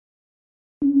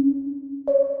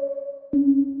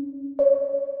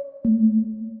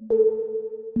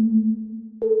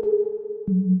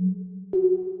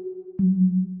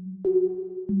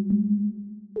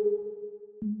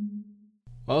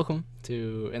Welcome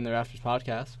to In the Rafters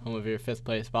podcast, home of your fifth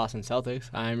place Boston Celtics.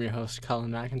 I am your host,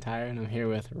 Cullen McIntyre, and I'm here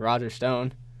with Roger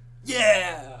Stone.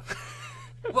 Yeah!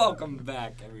 Welcome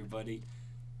back, everybody.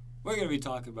 We're going to be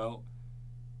talking about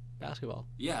Basketball.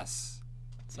 Yes.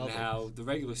 Celtics. And how the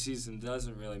regular season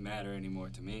doesn't really matter anymore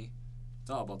to me.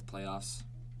 It's all about the playoffs.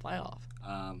 Playoff.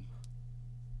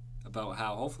 About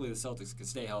how hopefully the Celtics can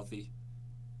stay healthy.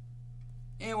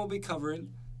 And we'll be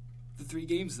covering the 3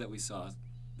 games that we saw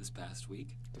this past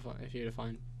week. Can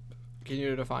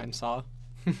you define saw?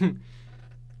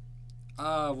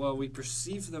 Well, we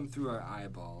perceived them through our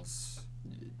eyeballs.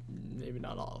 Maybe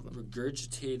not all of them.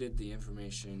 Regurgitated the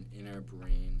information in our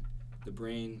brain. The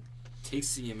brain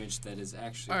takes the image that is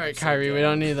actually... All right, Kyrie, we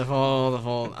don't need the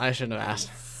full. I shouldn't have asked.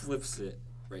 Flips it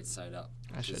right side up.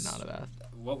 I should not have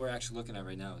asked. What we're actually looking at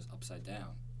right now is upside down.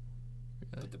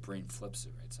 Really? But the brain flips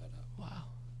it right side up. Wow.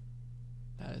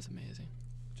 That is amazing.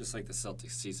 Just like the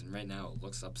Celtics season. Right now it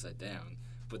looks upside down,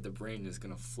 but the brain is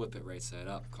going to flip it right side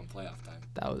up come playoff time.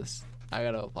 I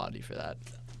got to applaud you for that,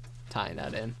 tying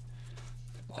that in.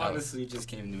 Honestly, it just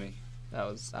came to me.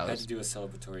 I had to do a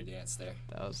celebratory dance there.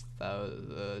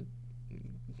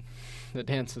 The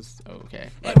dance was okay.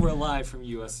 And we're live from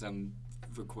USM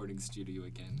recording studio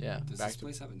again. Yeah. Does this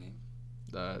place have a name?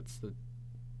 It's the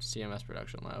CMS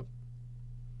production lab.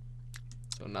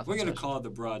 So nothing. We're going to call it the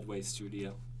Broadway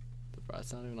studio.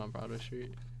 It's not even on Broadway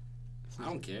Street. I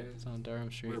don't care. It's on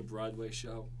Durham Street. We're a Broadway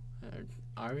show.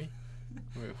 Are we?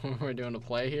 We're doing a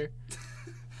play here?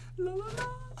 La la la.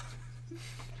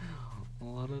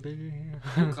 We'll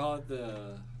call it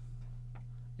the...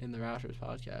 In the Rafters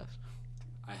podcast.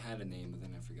 I had a name, but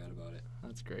then I forgot about it.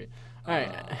 That's great. All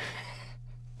right.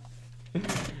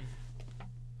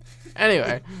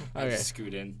 Anyway. I Okay. just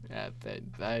scoot in. Yeah,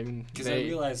 Because I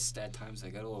realized at times I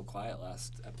got a little quiet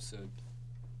last episode.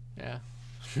 Yeah.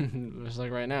 Just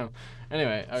like right now.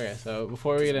 Anyway, okay, so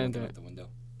before we get into it. The window.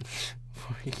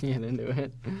 Before we get into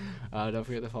it, don't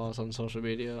forget to follow us on social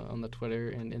media on the Twitter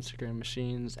and Instagram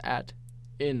machines at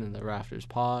In the Rafters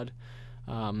Pod.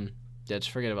 Yeah, just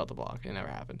forget about the blog. It never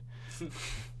happened.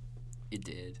 It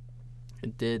did.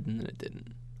 It did, and then it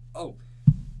didn't. Oh.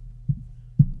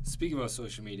 Speaking about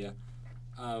social media,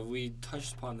 we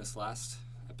touched upon this last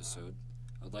episode.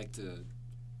 I'd like to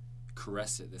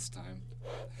caress it this time.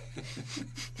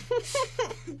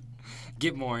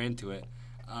 Get more into it.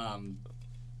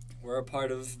 We're a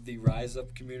part of the Rise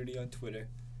Up community on Twitter.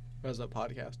 Rise Up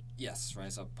Podcast. Yes,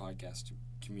 Rise Up Podcast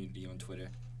community on Twitter,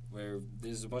 where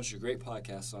there's a bunch of great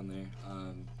podcasts on there.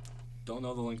 Don't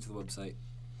know the link to the website.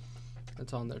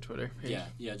 It's on their Twitter page.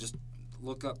 Yeah, just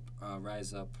look up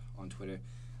Rise Up on Twitter.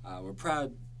 We're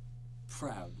proud.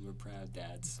 We're proud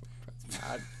dads.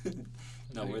 Proud.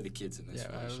 No, we're the kids in this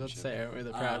relationship. Yeah, I was about to say, we're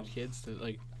the proud kids to,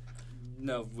 like...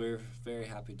 No, we're very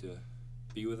happy to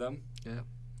be with them. Yeah.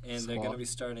 And they're going to be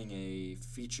starting a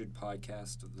featured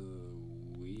podcast of the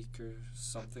week or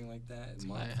something like that.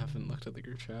 I haven't looked at the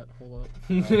group chat. Hold up.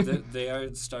 They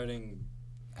are starting...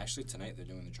 Actually, tonight they're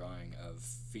doing the drawing of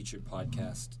featured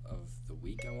podcast of the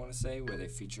week, I want to say, where they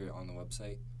feature it on the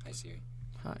website. Hi, Siri.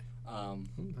 Hi.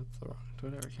 That's the wrong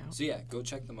Twitter account. So, yeah, go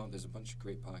check them out. There's a bunch of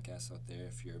great podcasts out there.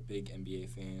 If you're a big NBA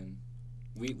fan,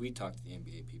 we talk to the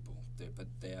NBA people, but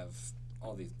they have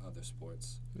all these other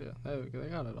sports. Yeah, they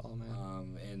got it all,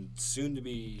 man. And soon to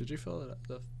be... Did you fill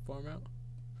the form out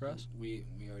for us? We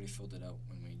already filled it out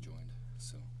when we joined.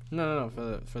 So No,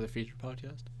 for the featured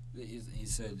podcast. He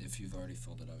said if you've already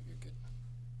filled it out, you're good.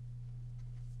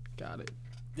 Got it.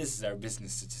 This is our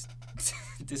business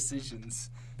decisions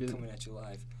coming at you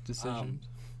live. Decisions.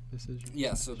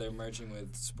 Yeah, so they're merging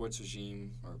with Sports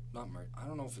Regime, or not merge. I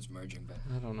don't know if it's merging, but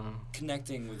I don't know.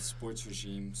 Connecting with Sports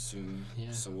Regime soon.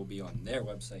 Yeah. So we'll be on their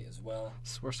website as well.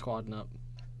 We're squadding up.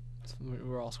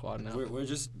 We're all squadding up. We're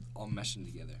just all meshing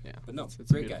together. Yeah. But no, it's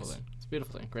great a beautiful guys. Thing. It's a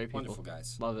beautiful thing. Great people. Wonderful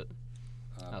guys. Love it.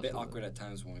 A bit awkward at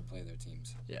times when we play their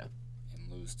teams. Yeah. And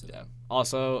lose to them.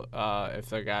 Also, if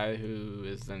the guy who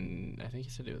is I think he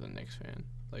said he was a Knicks fan.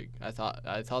 Like I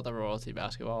thought the Royalty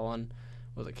Basketball one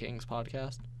was a Kings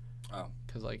podcast. Oh.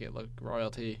 Because it looked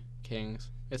Royalty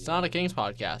Kings. It's not a Kings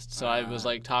podcast, so I was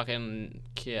talking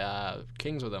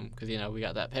Kings with him because we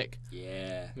got that pick.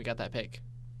 Yeah. We got that pick.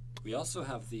 We also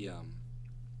have the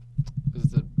Is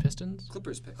it the Pistons?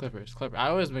 Clippers pick. Clippers. I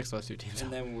always mix those two teams. And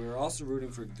then we're also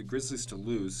rooting for the Grizzlies to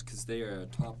lose because they are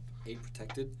top 8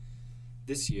 protected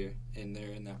this year, and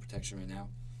they're in that protection right now.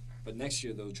 But next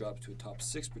year they'll drop to a top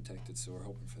 6 protected, so we're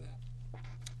hoping for that.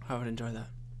 I would enjoy that.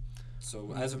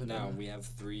 So as of now, we have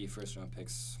 3 first-round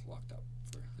picks locked up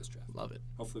for this draft. Love it.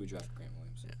 Hopefully we draft Grant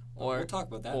Williams. Yeah. We'll talk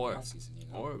about that in the offseason.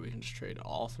 Or we can just trade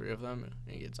all 3 of them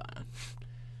and get Zion.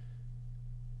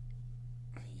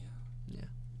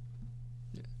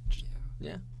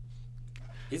 Yeah.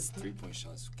 His 3-point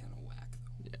shot's kind of whack,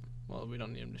 though. Yeah. Well, we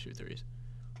don't need him to shoot threes.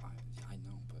 I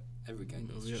know, but every guy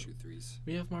needs to shoot threes.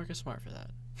 We have Marcus Smart for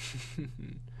that.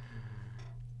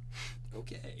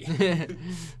 Okay.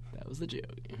 That was the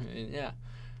joke. Yeah.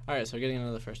 All right, so getting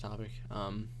into the first topic.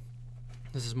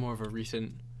 This is more of a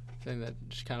recent thing that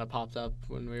just kind of popped up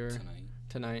when we were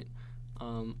tonight.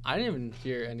 I didn't even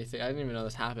hear anything. I didn't even know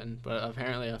this happened, but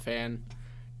apparently a fan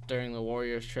during the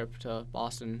Warriors trip to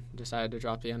Boston decided to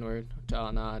drop the N-word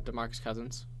on DeMarcus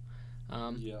Cousins.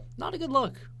 Not a good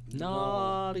look.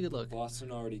 Not a good look.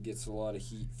 Boston already gets a lot of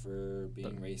heat for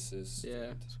being racist.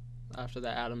 Yeah. After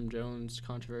that Adam Jones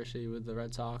controversy with the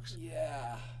Red Sox.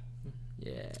 Yeah.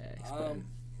 Yeah.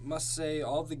 Must say,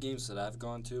 all the games that I've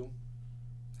gone to,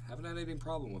 haven't had any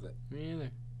problem with it. Me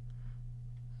either.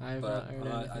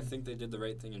 I think they did the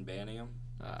right thing in banning him.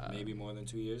 Maybe more than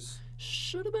 2 years.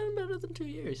 Should have been better than 2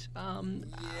 years.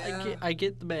 Yeah. I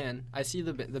get the ban. I see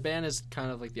the ban is kind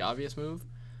of like the obvious move.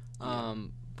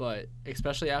 But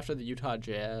especially after the Utah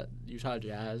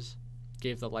Jazz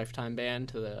gave the lifetime ban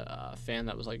to the fan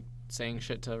that was like saying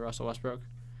shit to Russell Westbrook,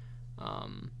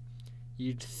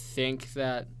 you'd think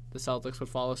that the Celtics would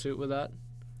follow suit with that.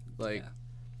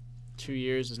 2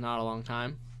 years is not a long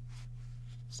time.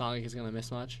 It's not like he's gonna miss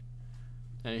much,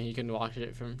 and you can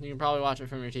probably watch it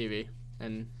from your TV.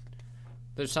 And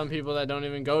there's some people that don't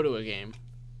even go to a game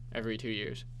every 2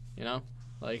 years. You know,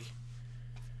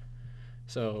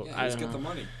 So yeah, I don't get know. the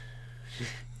money.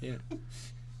 Yeah,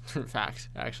 facts.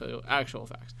 Actual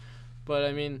facts. But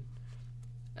I mean,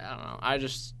 I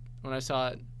don't know. When I saw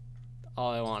it,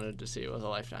 all I wanted to see was a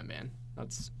lifetime ban.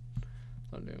 That's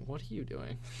what I'm doing. What are you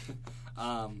doing?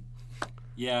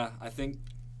 Yeah, I think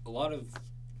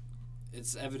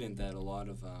it's evident that a lot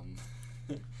of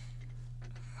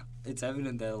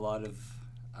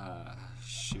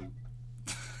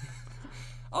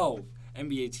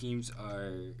NBA teams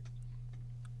are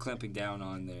clamping down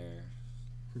on their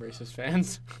racist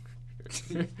fans.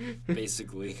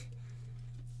 Basically,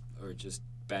 or just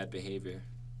bad behavior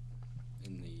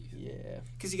in the. Yeah.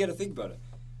 Because you got to think about it.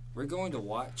 We're going to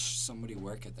watch somebody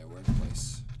work at their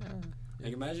workplace.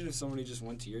 Like, imagine if somebody just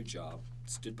went to your job,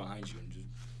 stood behind you, and just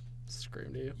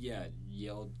screamed at you. Yeah,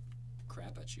 yelled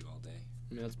crap at you all day.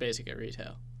 I mean, that's basic at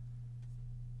retail.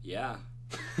 Yeah.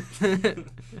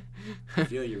 I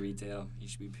feel you, retail. You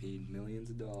should be paid millions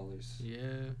of dollars.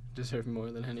 Yeah, deserve more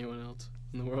than anyone else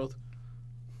in the world.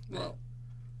 Well,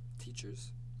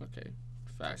 teachers. Okay,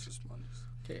 facts.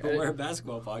 Okay, but we're a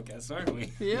basketball podcast, aren't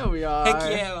we? Yeah, we are. Heck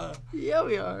yeah. Yeah,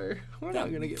 we are. We're not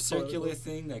going to get circular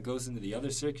thing that goes into the other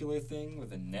circular thing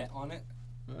with a net on it.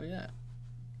 Oh, yeah.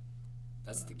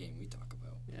 That's the game we talk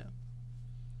about. Yeah.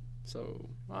 So,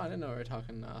 I didn't know we were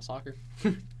talking soccer.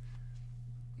 No,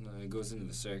 it goes into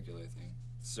the circular thing.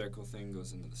 The circle thing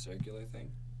goes into the circular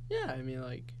thing. Yeah, I mean,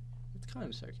 it's kind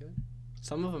of circular.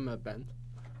 Some of them have bent.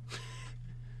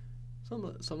 Some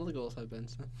of the goals have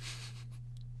bent.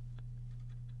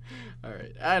 All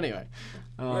right. Anyway,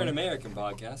 we're an American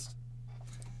podcast.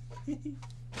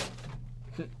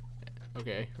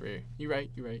 Okay, you're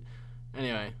right.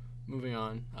 Anyway, moving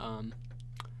on.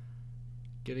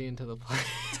 Getting into the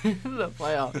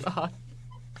playoffs.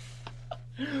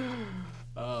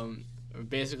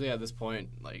 Basically at this point,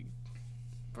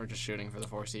 we're just shooting for the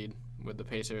 4 seed with the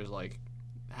Pacers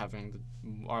having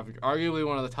arguably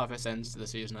one of the toughest ends to the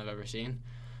season I've ever seen.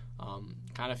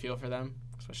 Kind of feel for them,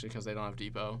 especially because they don't have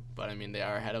Depot. But I mean, they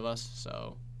are ahead of us,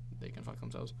 so they can fuck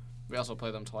themselves. We also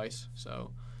play them twice,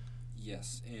 so.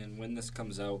 Yes, and when this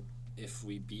comes out, if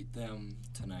we beat them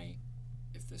tonight,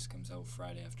 if this comes out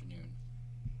Friday afternoon,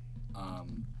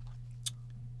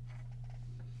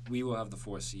 we will have the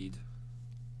 4 seed,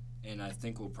 and I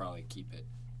think we'll probably keep it.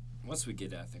 Once we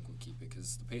get it, I think we'll keep it,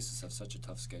 because the Pacers have such a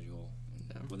tough schedule.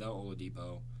 And without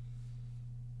Oladipo,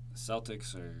 the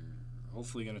Celtics are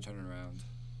hopefully going to turn it around.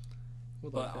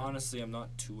 But honestly, I'm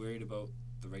not too worried about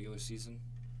the regular season.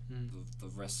 The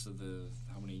rest of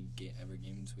how many ever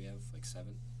games we have?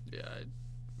 7? Yeah,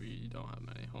 we don't have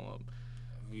many. Hold up.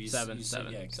 Seven.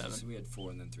 Yeah, 7. So we had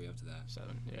 4 and then 3 after that.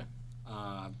 7, yeah.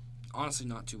 Honestly,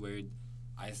 not too worried.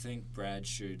 I think Brad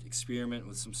should experiment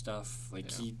with some stuff.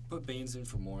 He put Baines in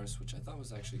for Morris, which I thought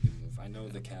was actually a good move. I know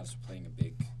the Cavs were playing a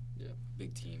big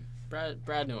team.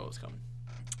 Brad knew what was coming.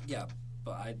 Yeah,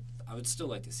 but I would still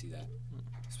like to see that.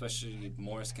 Especially if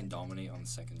Morris can dominate on the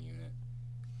second unit.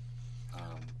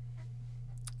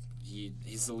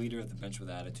 He's the leader of the bench with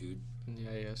attitude.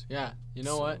 Yeah, he is. Yeah, you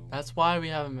know what? That's why we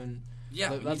haven't been.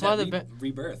 Yeah, that's why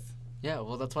rebirth. Yeah,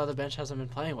 well, that's why the bench hasn't been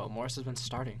playing well. Morris has been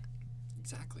starting.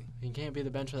 Exactly. You can't be the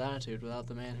bench with attitude without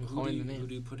the man who coined the name. Who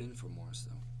do you put in for Morris,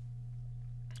 though?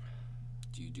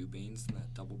 Do you do Baines in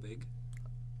that double big?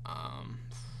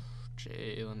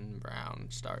 Jaylen Brown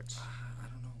starts. I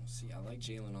don't know. See, I like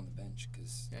Jaylen on the bench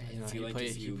because Yeah,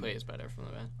 he plays better from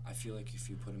the bench. I feel like if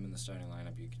you put him in the starting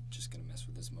lineup, you're just gonna mess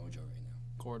with his mojo right now.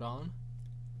 Gordon.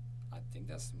 I think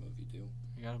that's the move you do.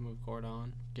 You gotta move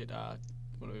Gordon. Get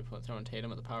what do we put? Throwing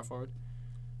Tatum at the power forward.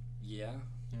 Yeah.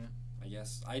 I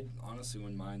guess I honestly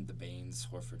wouldn't mind the Baines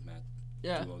Horford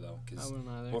duo though, I because wouldn't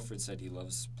either. Horford said he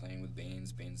loves playing with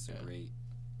Baines. Baines is a great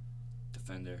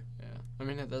defender. Yeah, I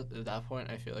mean at that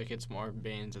point, I feel like it's more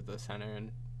Baines at the center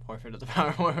and Horford at the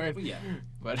power forward. Well, yeah,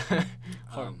 but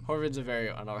Horford's a very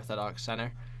unorthodox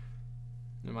center,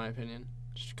 in my opinion.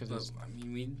 Just because I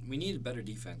mean, we need a better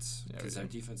defense because our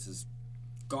defense has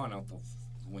gone out the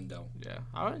window. Yeah,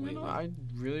 I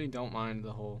really don't mind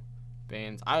the whole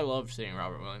Baines. I love seeing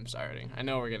Robert Williams starting. I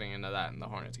know we're getting into that in the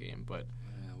Hornets game, but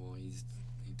well, he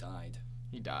died.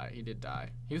 He did die.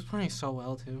 He was playing so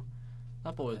well too.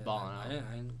 That boy was balling out.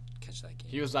 I didn't catch that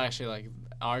game. He was actually like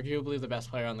arguably the best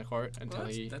player on the court until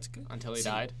that's good. Until he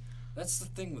died. That's the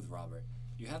thing with Robert.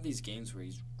 You have these games where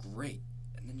he's great,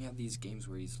 and then you have these games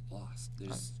where he's lost.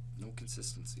 There's no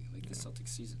consistency like the Celtics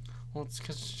season. Well, it's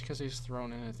because he's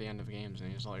thrown in at the end of games,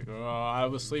 and he's like, "Oh, I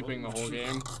was sleeping the whole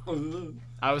game.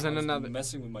 I was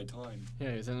messing with my time."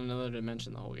 Yeah, he was in another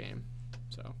dimension the whole game.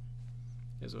 So,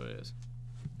 is what it is,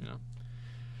 you know.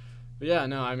 But yeah,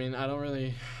 no, I mean, I don't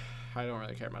really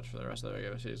care much for the rest of the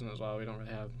regular season as well. We don't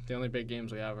really have the only big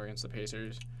games we have are against the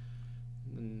Pacers,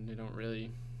 and they don't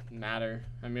really matter.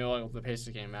 I mean, well, the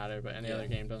Pacers game matter, but any other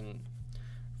game doesn't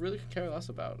really care less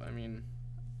about. I mean.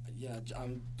 Yeah,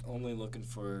 I'm only looking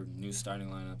for new starting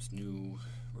lineups, new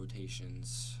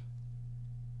rotations.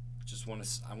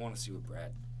 I want to see what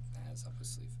Brad has up his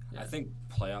sleeve. Yeah. I think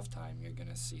playoff time, you're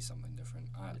gonna see something different.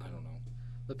 I don't know.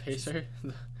 The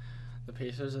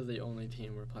Pacers are the only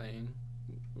team we're playing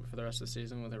for the rest of the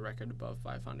season with a record above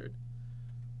 500.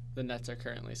 The Nets are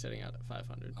currently sitting at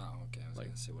 500. Oh, okay. I was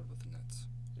gonna say, what about the Nets?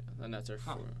 Yeah, the Nets are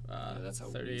that's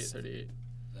how 38.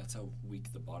 That's how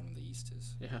weak the bottom of the East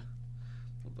is. Yeah.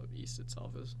 Well, the East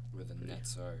itself is. Where the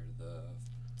Nets are the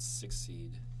 6th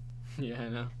seed. Yeah, I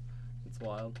know. It's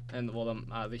wild. And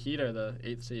the Heat are the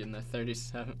 8th seed, and they're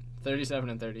 37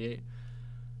 and 38.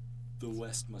 The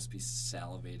West must be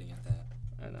salivating at that.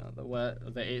 I know.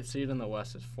 The 8th seed in the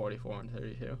West is 44 and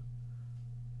 32.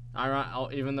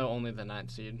 Even though only the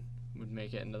 9th seed would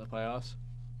make it into the playoffs,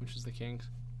 which is the Kings,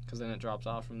 because then it drops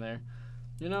off from there.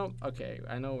 You know, okay,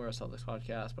 I know we're a Celtics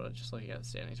podcast, but just looking at the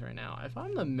standings right now, if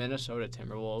I'm the Minnesota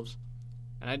Timberwolves,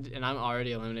 and I'm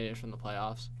already eliminated from the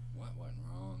playoffs, what went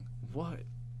wrong? What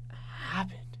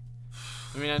happened?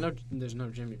 I mean, I know there's no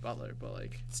Jimmy Butler, but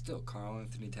like still Karl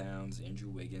Anthony Towns,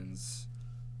 Andrew Wiggins,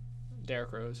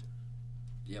 Derrick Rose.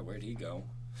 Yeah, where'd he go?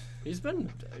 He's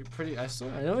been pretty. I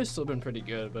know he's still been pretty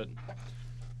good, but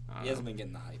he hasn't been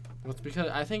getting the hype. Well, it's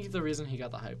because I think the reason he got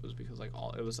the hype was because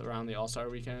it was around the All-Star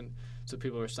weekend, so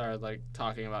people started like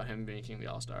talking about him making the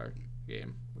All-Star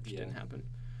game, which didn't happen.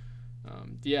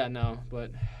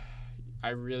 But I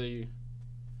really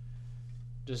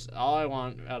just all I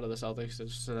want out of the Celtics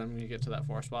is for them to get to that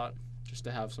 4 spot, just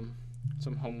to have some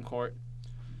home court.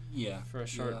 Yeah. For a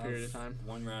short period of time.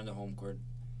 One round of home court,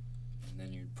 and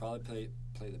then you'd probably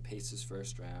play the Pacers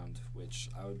first round, which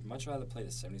I would much rather play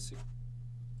the 76.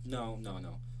 No. We'll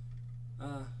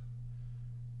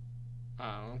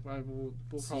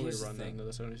probably run into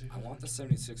the 76ers. I want the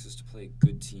 76ers to play a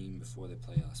good team before they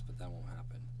play us, but that won't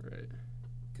happen. Right.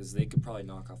 Because they could probably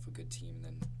knock off a good team, and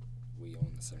then we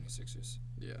own the 76ers.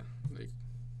 Yeah.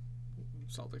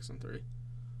 Celtics in 3.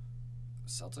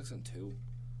 Celtics in 2.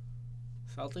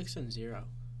 Celtics in 0.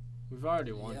 We've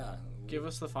already won. Yeah. Give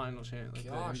us the final chance.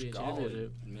 Gosh, the NBA golly,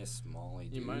 championship. Miss Molly,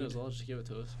 dude. You might as well just give it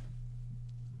to us.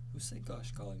 Who said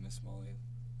gosh golly Miss Molly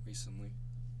recently?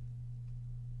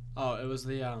 Oh, it was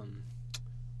the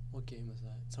what game was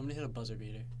that? Somebody hit a buzzer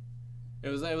beater. It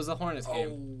was the Hornets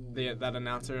game. That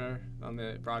announcer on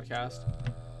the broadcast.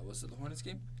 Was it the Hornets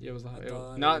game? Yeah, it was not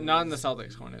in the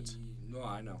Celtics Hornets. No,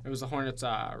 I know. It was the Hornets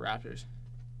Raptors.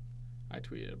 I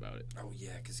tweeted about it. Oh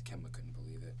yeah, because Kemba couldn't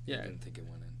believe it. Yeah, he didn't think it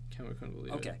went in. Kemba couldn't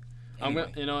believe it. Okay.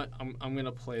 Anyway. You know what? I'm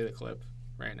gonna play the clip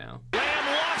right now. Lamb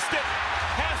lost it.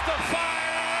 Has to fire.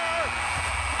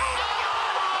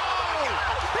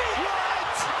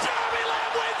 What? Jeremy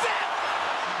Lamb wins it.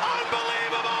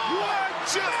 Unbelievable. What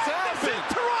just happened?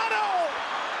 Toronto.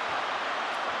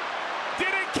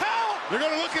 Did it count? They're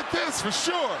gonna look at this for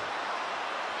sure.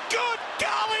 Good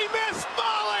golly, Miss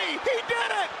Molly. He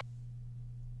did it.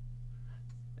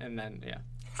 And then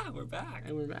we're back.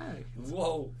 And we're back.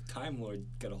 Whoa, Time Lord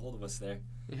got a hold of us there.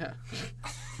 Yeah.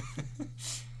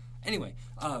 Anyway,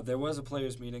 there was a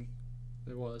players' meeting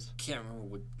There was. Can't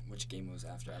remember which game it was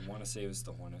after. I want to say it was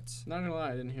the Hornets. Not gonna lie,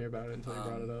 I didn't hear about it until you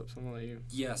brought it up. So I'm gonna let you.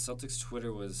 Yeah, Celtics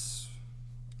Twitter was,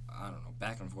 I don't know,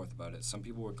 back and forth about it. Some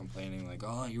people were complaining like,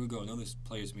 oh, here we go, another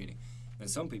players meeting. And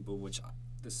some people,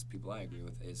 this is people I agree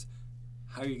with, is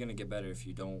how are you gonna get better if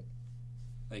you don't,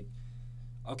 like,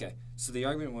 okay. So the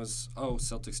argument was, oh,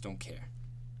 Celtics don't care.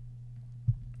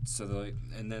 So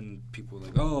and then people were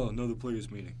like, oh, another players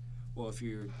meeting. Well, if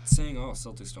you're saying, oh,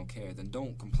 Celtics don't care, then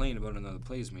don't complain about another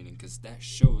players meeting because that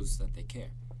shows that they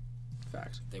care.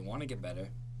 Facts. They want to get better.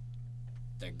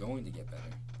 They're going to get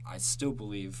better. I still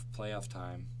believe playoff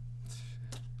time.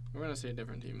 We're going to see a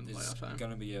different team in the playoff time. There's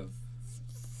going to be a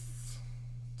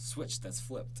switch that's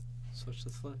flipped. Switch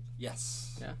that's flipped?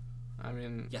 Yes. Yeah. I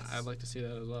mean, yes. I'd like to see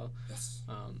that as well. Yes.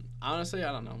 Honestly,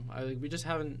 I don't know. We just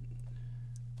haven't.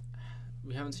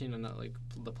 We haven't seen enough, like,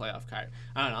 the playoff Kyrie.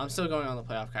 I don't know. I'm still going on the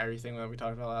playoff Kyrie thing that we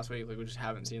talked about last week. Like, we just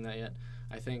haven't seen that yet.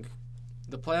 I think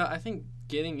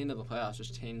getting into the playoffs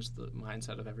just changed the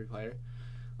mindset of every player.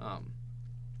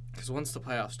 Because once the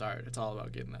playoffs start, it's all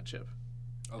about getting that chip.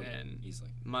 Oh, and yeah, easily.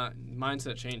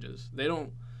 Mindset changes. They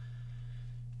don't.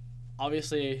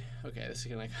 Obviously, okay, this is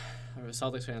gonna, like,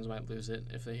 Celtics fans might lose it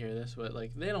if they hear this, but,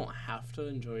 like, they don't have to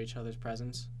enjoy each other's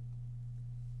presence.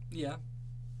 Yeah.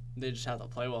 They just have to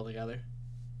play well together.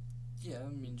 Yeah, I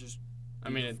mean, just.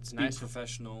 It's nice. Be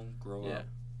professional, grow up.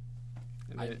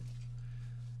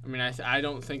 I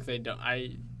don't think they don't.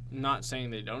 I'm not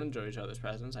saying they don't enjoy each other's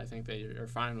presence. I think they are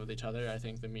fine with each other. I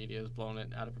think the media has blown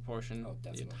it out of proportion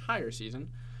the entire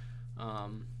season.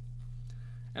 And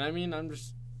I mean, I don't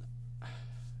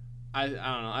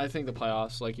know. I think the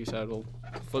playoffs, like you said, will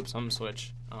flip some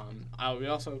switch. We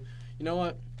also, you know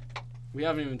what? We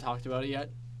haven't even talked about it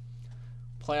yet.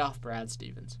 Playoff Brad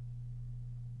Stevens.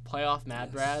 Playoff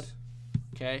Mad Brad.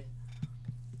 Okay?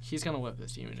 He's going to whip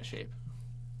this team into shape.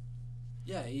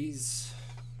 Yeah, he's...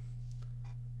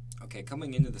 Okay,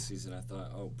 coming into the season, I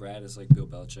thought, oh, Brad is like Bill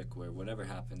Belichick, where whatever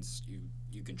happens,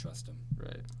 you can trust him.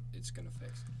 Right. It's going to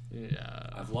fix. Yeah.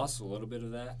 I've lost a little bit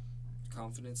of that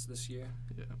confidence this year.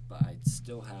 Yeah. But I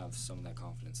still have some of that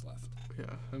confidence left.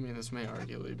 Yeah. I mean, this may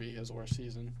arguably be his worst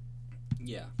season.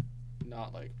 Yeah.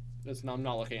 Not like... I'm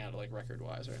not looking at it like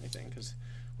record-wise or anything, because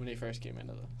when he first came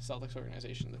into the Celtics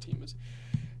organization, the team was...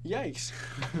 Yikes.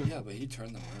 Yeah, but he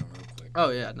turned them around real quick. Oh,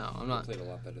 yeah, no, I'm not... They played a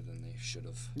lot better than they should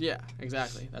have. Yeah,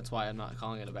 exactly. That's why I'm not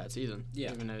calling it a bad season.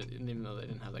 Yeah. Even though they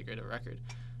didn't have that great a record.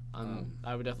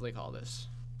 I would definitely call this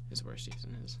his worst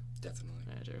season, his definitely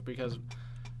manager. Because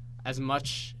as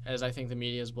much as I think the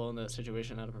media has blown the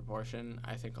situation out of proportion,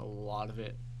 I think a lot of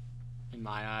it, in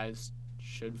my eyes,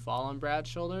 should fall on Brad's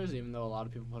shoulders, even though a lot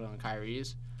of people put it on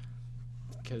Kyrie's.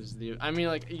 Because you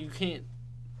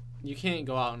can't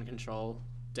go out and control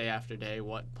day after day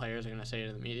what players are going to say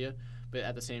to the media, but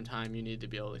at the same time, you need to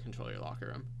be able to control your locker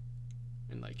room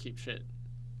and, like, keep shit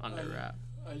under wrap.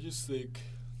 I just think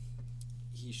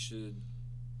he should,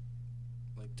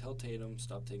 like, tell Tatum,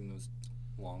 stop taking those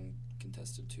long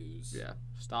contested twos. Yeah.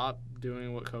 Stop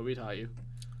doing what Kobe taught you.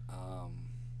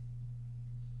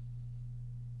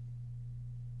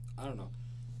 I don't know.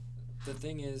 The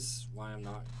thing is, why I'm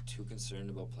not too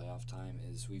concerned about playoff time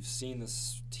is we've seen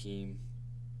this team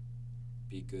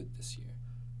be good this year.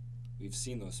 We've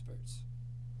seen those spurts.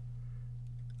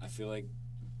 I feel like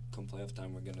come playoff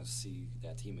time, we're going to see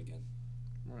that team again.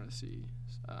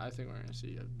 I think we're going to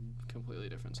see a completely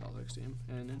different Celtics team,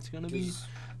 and it's going to be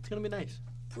nice.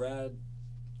 Brad,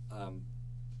 I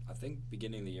think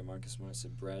beginning of the year, Marcus Smart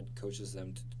said Brad coaches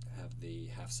them to have the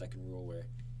half-second rule where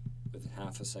with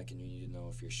half a second you need to know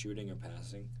if you're shooting or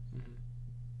passing. Mm-hmm.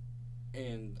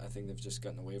 And I think they've just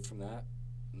gotten away from that,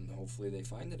 and hopefully they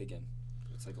find it again.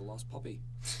 It's like a lost puppy.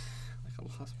 Like a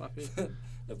lost puppy?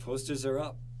 The posters are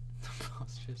up. The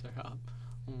posters are up.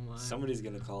 Oh my. Somebody's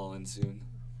going to call in soon.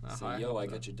 Say, I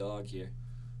got your dog here.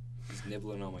 He's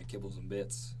nibbling on my kibbles and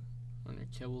bits. On your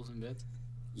kibbles and bits?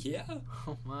 Yeah.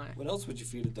 Oh my. What else would you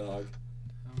feed a dog?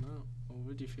 I don't know. What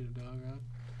would you feed a dog, Rod?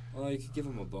 Well, you could give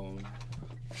him a bone.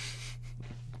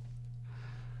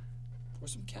 Or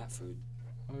some cat food.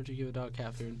 Why would you give a dog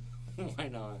cat food? Why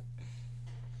not?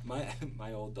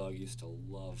 My old dog used to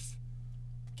love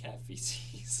cat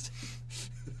feces.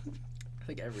 I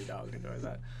think every dog enjoys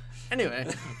that. Anyway,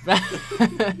 back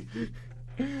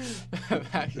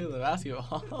to the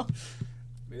basketball.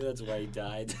 Maybe that's why he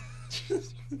died.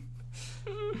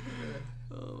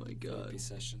 Oh my god. Therapy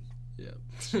session. Yep.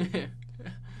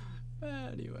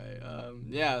 Anyway,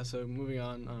 so moving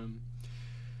on.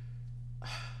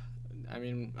 I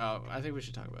think we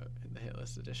should talk about the hit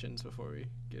list additions before we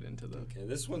get into the... Okay,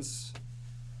 this one's...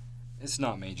 It's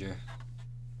not major,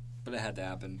 but it had to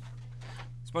happen.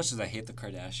 As much as I hate the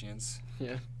Kardashians,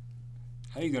 Yeah.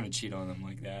 how are you gonna cheat on them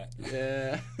like that?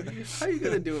 Yeah. How are you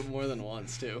gonna do it more than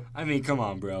once, too? I mean, come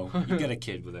on, bro. You got a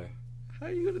kid with her. How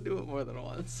are you gonna do it more than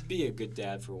once? Be a good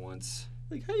dad for once.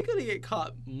 Like, how are you gonna get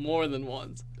caught more than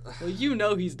once? Well, you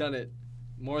know he's done it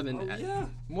more than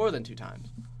more than 2 times.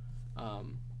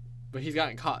 But he's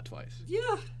gotten caught twice.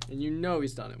 Yeah. And you know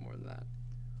he's done it more than that.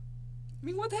 I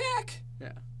mean, what the heck?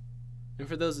 Yeah. And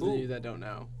for those of you that don't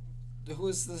know, Who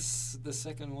is this? The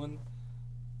second one?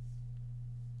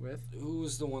 with Who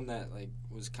was the one that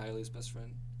was Kylie's best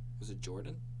friend? Was it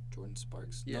Jordan? Jordan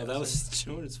Sparks? Yeah, No, that was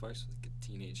Jordan Sparks. Was like a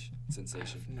teenage I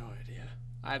sensation. have no idea.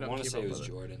 I I don't want to keep say up it was with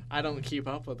it. Jordan. I don't keep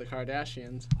up with the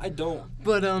Kardashians. I don't.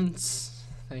 But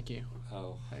thank you.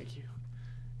 Oh. Thank you.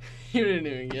 You didn't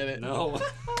even get it. No.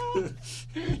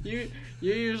 You're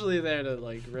usually there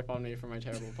to rip on me for my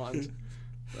terrible puns.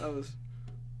 That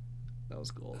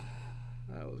was gold.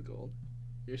 That was gold.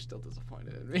 You're still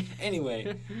disappointed in me.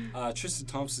 Anyway, Tristan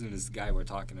Thompson is the guy we're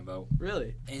talking about,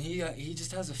 Really? and he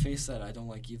just has a face that I don't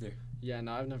like either. Yeah,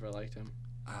 no, I've never liked him.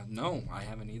 No, I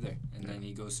haven't either. And then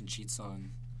he goes and cheats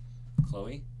on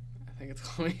Khloe. I think it's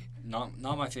Khloe. Not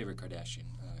my favorite Kardashian.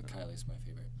 Kylie's my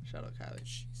favorite. Shout out Kylie.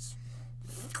 She's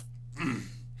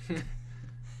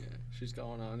Yeah, she's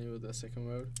going on you with the sicko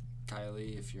mode.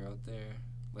 Kylie, if you're out there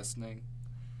listening,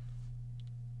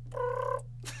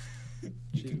 you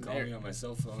She's can call me married. on my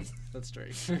cell phone. That's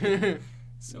Drake.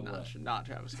 So not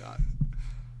Travis Scott.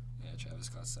 Yeah, Travis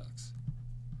Scott sucks.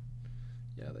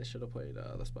 Yeah, they should have played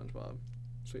the SpongeBob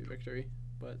Sweet Victory,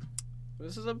 but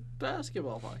this is a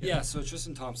basketball podcast. Yeah, so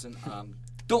Tristan Thompson,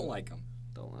 don't like him.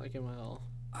 Don't like him at all.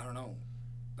 I don't know.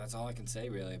 That's all I can say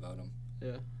really about him.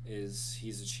 Yeah. Is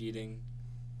he's a cheating,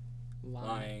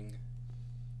 lying,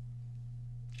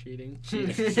 Cheating.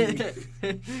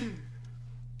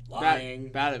 lying,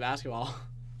 Bad at basketball.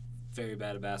 very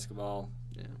bad at basketball.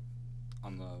 Yeah.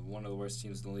 On one of the worst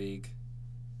teams in the league.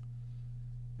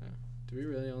 Do we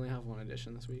really only have one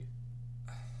edition this week?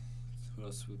 Who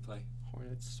else do we play?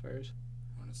 Hornets, Spurs.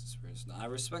 Hornets and Spurs. No, I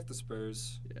respect the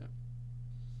Spurs. Yeah.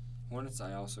 Hornets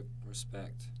I also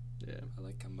respect. Yeah. I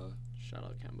like Kemba. Shout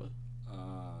out Kemba.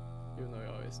 Even though he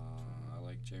always- I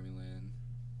like Jeremy Lin.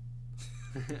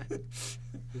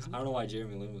 I don't know why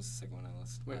Jeremy Lin was the second one I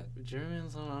listed. Wait,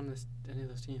 Jeremy's not on any of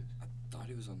those teams. I thought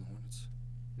he was on the Hornets.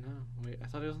 No, wait, I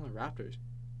thought he was on the Raptors.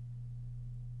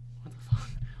 What the fuck?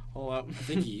 Hold up. I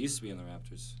think he used to be on the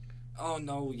Raptors. Oh,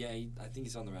 no, yeah, I think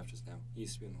he's on the Raptors now. He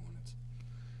used to be on the Hornets.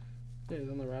 Yeah, he's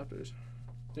on the Raptors.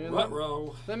 Dude,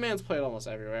 Ruh-roh. that man's played almost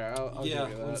everywhere. I'll Yeah,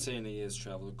 give you I'm that. saying he has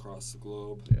traveled across the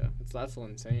globe. Yeah, that's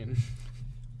insane.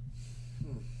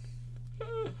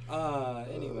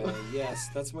 Anyway, yes,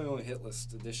 that's my only hit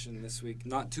list edition this week.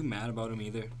 Not too mad about him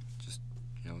either. Just,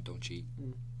 don't cheat.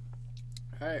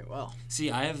 All right, well. See,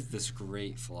 I have this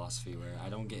great philosophy where I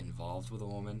don't get involved with a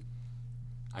woman.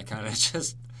 I kind of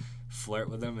just flirt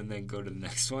with them and then go to the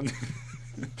next one.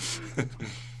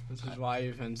 This is why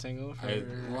you've been single for...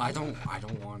 I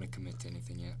don't want to commit to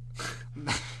anything yet.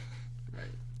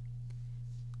 Right.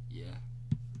 Yeah.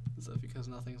 Is that because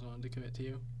nothing's wanted to commit to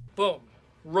you? Boom.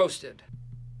 Roasted.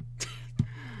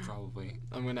 Probably.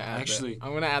 I'm gonna add Actually-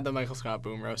 I'm gonna add the Michael Scott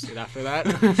boom roasted after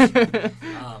that.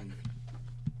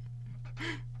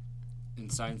 In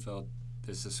Seinfeld,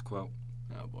 there's this quote.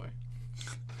 Oh boy.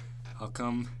 How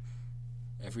come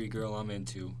every girl I'm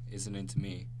into isn't into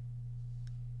me,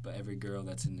 but every girl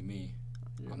that's into me,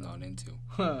 I'm not into?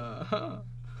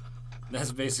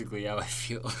 That's basically how I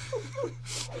feel.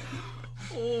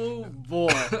 Oh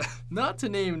boy. Not to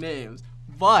name names,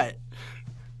 but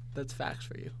that's facts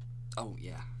for you. Oh,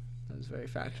 yeah. That's very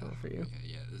factual for you.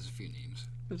 Yeah, there's a few names.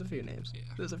 There's a few names. Yeah.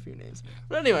 There's a few names. Yeah.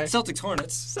 But anyway, Celtics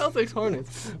Hornets. Celtics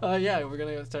Hornets. Yeah, we're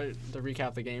gonna start to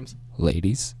recap the games.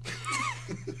 Ladies.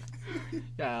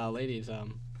 Yeah, ladies.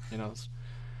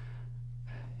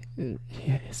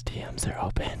 His DMs are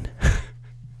open.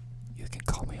 You can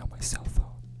call me on my cell phone.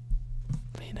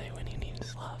 Late night when you need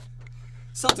his love.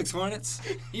 Celtics Hornets.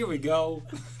 Here we go.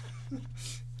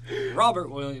 Robert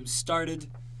Williams started,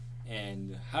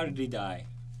 and how did he die?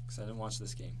 Because I didn't watch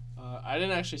this game. I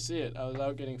didn't actually see it. I was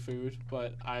out getting food,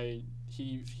 but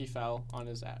he fell on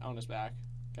his back.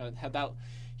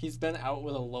 He's been out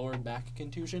with a lower back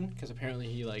contusion because apparently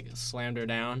he slammed her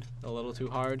down a little too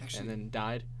hard and then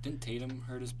died. Didn't Tatum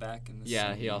hurt his back in this? Yeah,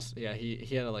 game? he also he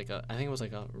had I think it was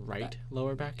a right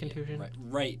lower back contusion. Yeah,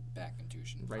 right back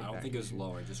contusion. Right I don't back think it was contusion.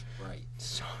 lower, just right.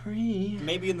 Sorry.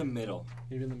 Maybe in the middle.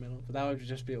 Maybe in the middle, but that would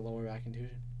just be a lower back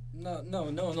contusion. No,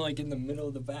 like in the middle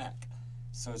of the back.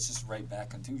 So it's just right back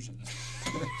contusion.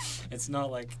 It's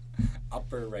not like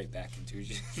upper right back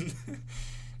contusion.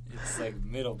 It's like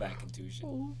middle back contusion.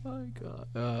 Oh my god.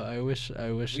 I wish. We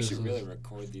this should was- really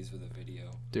record these with a video.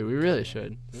 Dude, we really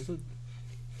should. This is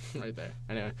right there.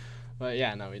 Anyway, but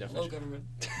yeah, no, we Hello, definitely. government.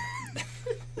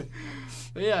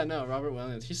 But yeah, no, Robert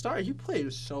Williams. He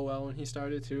played so well when he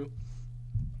started too.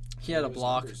 He had a What were his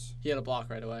block. numbers? He had a block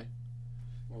right away.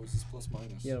 What was his plus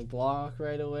minus? He had a block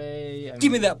right away.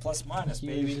 Give me that plus minus, He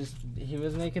baby. was, he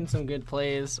was making some good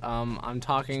plays. I'm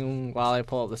talking while I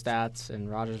pull up the stats,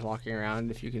 and Roger's walking around.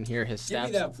 If you can hear his Give stats.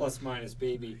 me that plus minus,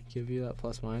 baby. Give you that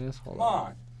plus minus. Hold Come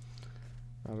on.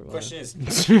 Robert Question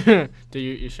is, Williams. Do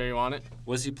you sure you want it?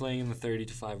 was he playing in the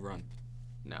 30-5 run?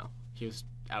 No, he was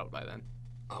out by then.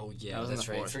 Oh, That yeah, was in that's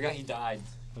the right. fourth. Forgot he died.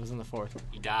 It was in the fourth.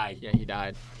 He died. Yeah, he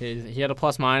died. He had a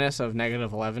plus minus of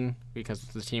 -11 because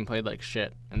the team played like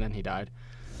shit, and then he died.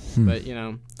 But you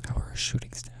know, How are his shooting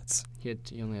stats? he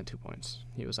only had 2 points.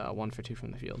 He was 1 for 2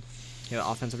 from the field. He had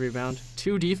an offensive rebound,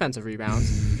 2 defensive rebounds,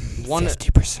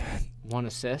 50%. 1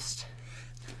 assist,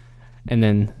 and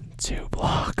then 2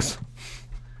 blocks.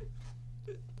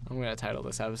 I'm gonna title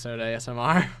this episode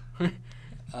ASMR.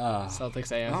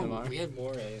 Celtics ASMR. We had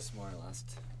more ASMR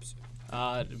last episode.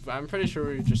 I'm pretty sure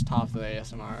we just topped the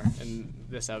ASMR in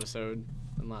this episode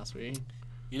than last week.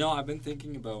 You know, I've been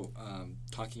thinking about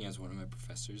talking as one of my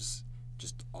professors,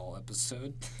 just all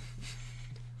episode.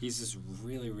 He's this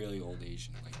really, really old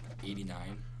Asian, like 89.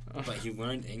 But he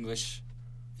learned English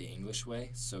the English way,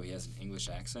 so he has an English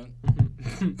accent.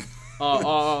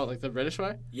 Oh, like the British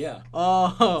way? Yeah.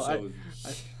 Oh, So,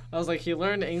 I was like, he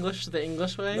learned English the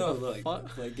English way? no, The like,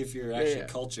 fuck? like if you're Yeah, actually yeah.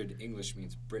 cultured, English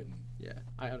means Britain. Yeah,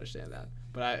 I understand that.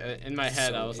 But in my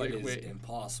head, So I was like, it is wait.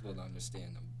 impossible to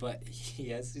understand him. But he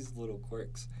has these little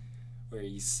quirks where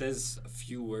he says a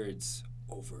few words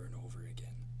over and over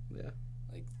again. Yeah.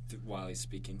 Like while he's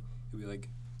speaking, he'll be like,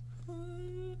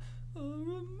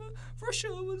 "Russia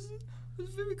was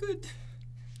very good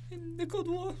in the Cold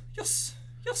War. Yes,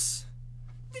 yes,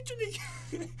 literally."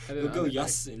 He'll go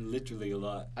yes and literally a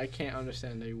lot. I can't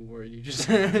understand a word you just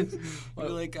said. He'll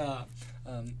be like, the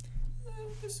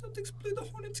Celtics played the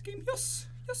Hornets game. Yes,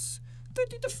 yes.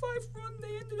 30-5 run.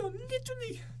 They ended on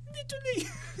literally.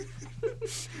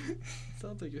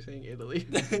 Sounds like you're saying Italy.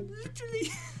 Literally.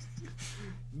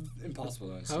 Impossible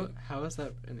to understand. How is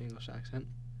that an English accent?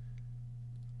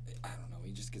 I don't know.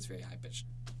 He just gets very high pitched.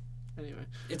 Anyway.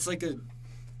 It's like a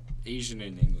Asian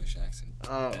and English accent.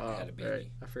 Oh, that had a baby.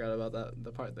 right. I forgot about that.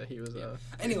 The part that he was. Yeah.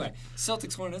 Anyway,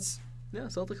 Celtics Hornets. Yeah,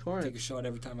 Celtics Take a Hornets. shot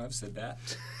every time I've said that.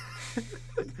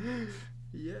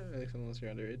 Yeah, unless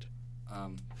you're underage.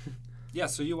 Yeah.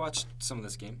 So you watched some of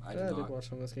this game. I Yeah, did I not. did watch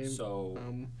some of this game. So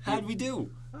Um, how'd we do?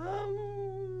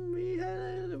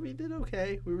 We did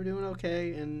okay. We were doing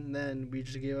okay, and then we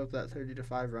just gave up that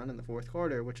 30-5 run in the fourth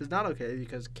quarter, which is not okay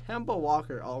because Kemba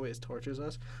Walker always tortures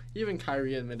us. Even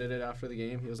Kyrie admitted it after the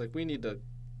game. He was like, "We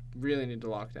really need to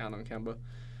lock down on Kemba."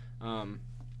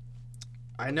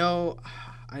 I know.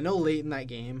 Late in that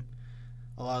game,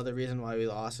 a lot of the reason why we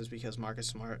lost is because Marcus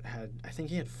Smart I think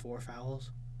he had 4 fouls,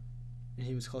 and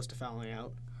he was close to fouling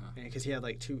out, because he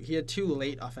had 2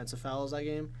 late offensive fouls that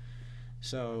game.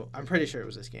 So I'm pretty sure it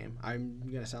was this game. I'm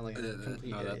gonna sound like a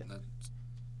complete idiot. That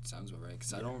sounds about right.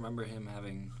 Because I don't remember him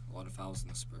having a lot of fouls in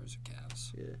the Spurs or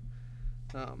Cavs. Yeah.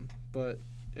 But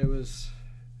it was,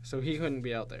 so he couldn't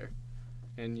be out there,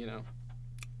 and you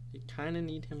kind of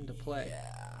need him to play.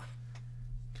 Yeah.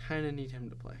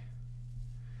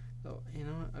 So you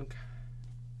know what?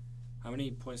 How many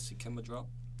points did Kemba drop?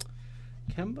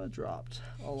 Kemba dropped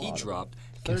a lot. He dropped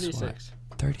 36.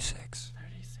 36.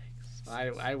 36.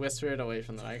 I whispered away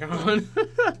from the microphone.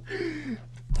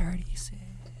 36.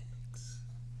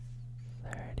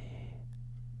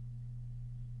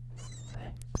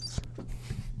 36.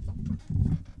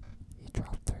 He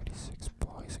dropped 36,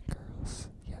 boys and girls.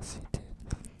 Yes, he did.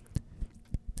 Now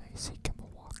you see, Kemba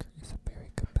Walker is a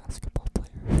very good basketball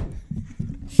player.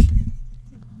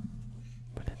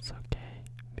 But it's okay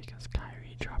because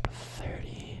Kyrie dropped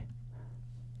 31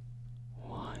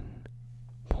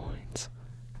 points.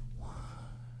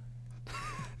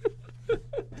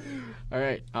 All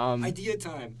right. Idea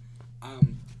time.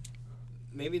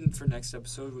 Maybe for next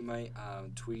episode we might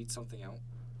tweet something out,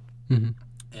 Mhm.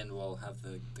 and we'll have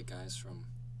the guys from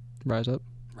Rise up.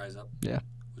 Rise Up. Yeah.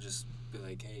 We'll just be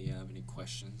like, hey, you have any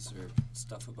questions or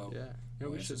stuff about? Yeah.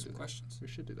 We'll we answer should some do that. questions. We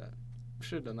should do that. We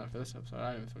should have done that for this episode.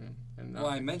 I didn't fucking. And Well,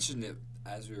 I mentioned it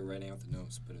as we were writing out the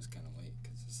notes, but it was kind of late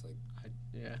because it's like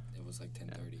yeah. it was like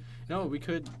 10:30. No, we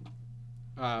could.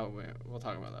 We'll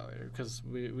talk about that later because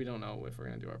we don't know if we're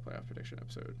gonna do our playoff prediction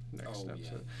episode next Oh,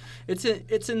 episode. yeah.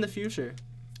 It's in the future.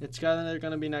 It's either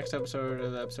gonna be next episode or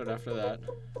the episode after that.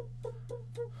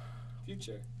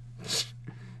 Future.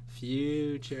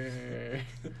 future.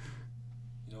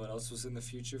 You know what else was in the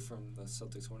future from the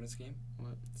Celtics Hornets game?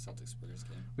 What? Celtics Spurs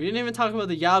game. We didn't even talk about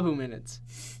the Yabu minutes.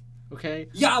 Okay?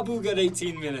 Yabu got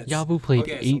 18 minutes. Yabu played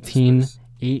Okay, 18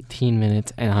 Celtics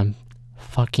minutes, and I'm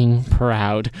fucking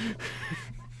proud.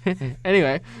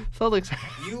 Anyway, Celtics.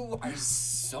 You are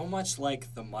so much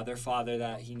like the mother father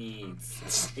that he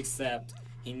needs. Except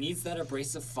he needs that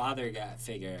abrasive father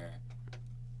figure.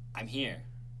 I'm here.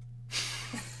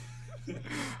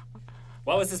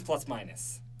 What was his plus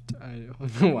minus? I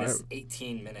don't know In why. this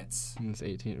 18 minutes. It's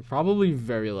 18. Probably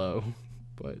very low,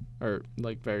 or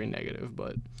like very negative,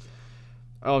 but.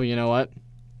 Oh, you know what?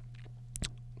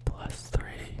 +3.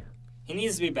 He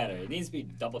needs to be better. It needs to be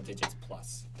double digits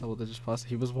plus. Double digits plus.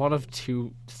 He was one of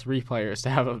 3 players to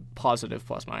have a positive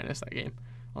plus minus that game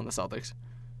on the Celtics.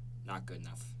 Not good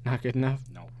enough. Not good enough.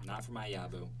 No, not for my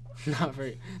Yabu.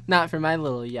 Not for my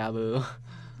little Yabu.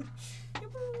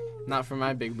 Not for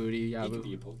my big booty He could be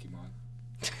Yabu. a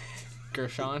Pokemon.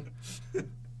 Gershon.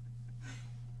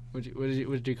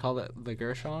 Would you call that the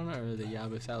Gershon or the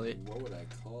Yabusele? What would I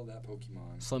call that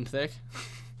Pokemon? Slim thick.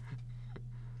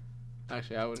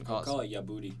 Actually, I wouldn't I'll call call it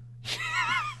Yabooty.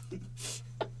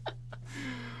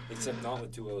 Except not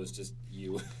with 2 O's, just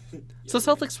you. So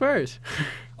Yabooty. Celtics Spurs.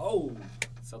 Oh,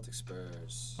 Celtics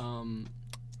Spurs.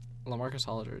 LaMarcus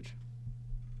Aldridge.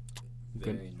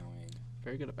 Very good. annoying.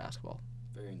 Very good at basketball.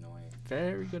 Very annoying.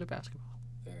 Very good at basketball.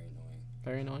 Very annoying.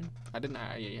 Very annoying.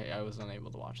 I was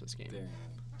unable to watch this game, Very annoying.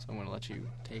 so I'm gonna let you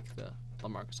take the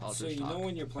LaMarcus Aldridge So you talk. know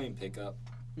when you're playing pickup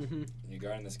Mm-hmm. and you're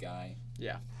guarding this guy?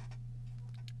 Yeah.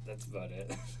 That's about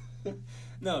it.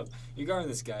 No, you're guarding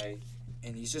this guy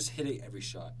and he's just hitting every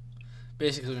shot.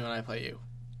 Basically, when I play you.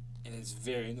 And it's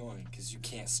very annoying because you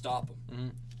can't stop him. Mm-hmm.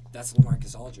 That's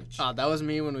LaMarcus Aldridge. That was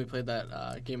me when we played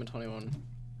that game of 21.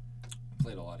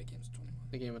 Played a lot of games 21.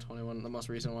 The game of 21, the most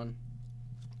recent one.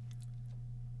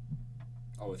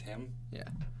 Oh, with him? Yeah.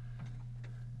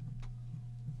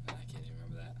 I can't even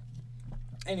remember that.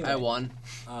 Anyway. I won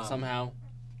um, somehow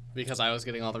because I was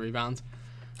getting all the rebounds.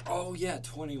 Oh, yeah,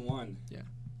 21. Yeah.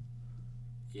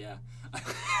 Yeah.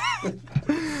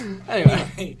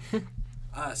 Anyway.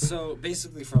 So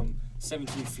basically from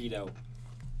 17 feet out,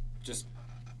 just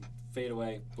fade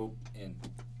away, boop, in.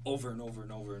 Over and over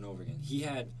and over and over again. He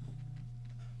had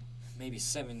maybe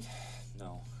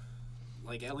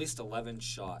at least 11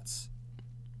 shots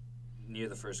near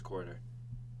the first quarter.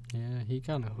 Yeah, he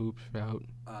kind of hooped out.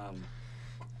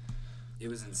 It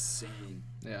was insane.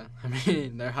 Yeah, I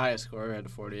mean, their highest scorer had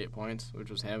 48 points, which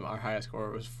was him. Our highest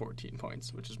scorer was 14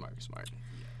 points, which is Marcus Smart.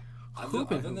 Other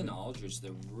than Aldridge,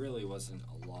 there really wasn't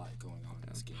a lot going on in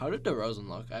this game. How did DeRozan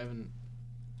look?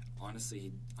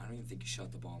 Honestly, I don't even think he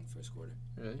shot the ball in the first quarter.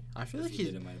 Really? I feel If like he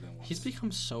did, it might have been once. he's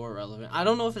become so irrelevant. I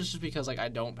don't know if it's just because I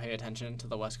don't pay attention to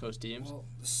the West Coast teams. Well,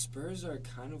 the Spurs are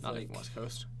kind of Not like even West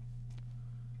Coast.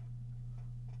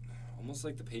 almost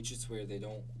like the Patriots, where they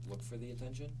don't look for the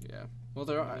attention. Yeah. Well,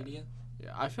 they're in the media.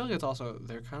 Yeah, I feel like it's also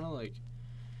they're kind of like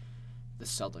the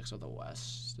Celtics of the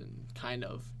West, and kind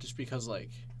of just because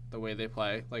like the way they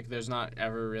play. Like, there's not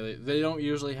ever really. They don't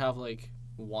usually have like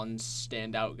one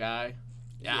standout guy.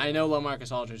 Yeah, I know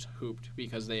LaMarcus Aldridge hooped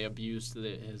because they abused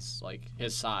his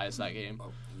size that game.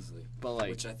 Oh, easily. But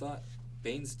like, Which I thought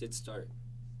Baines did start,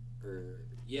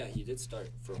 yeah, he did start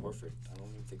for Horford. I don't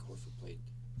even think Horford played.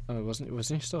 wasn't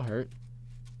he still hurt?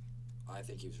 I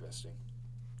think he was resting.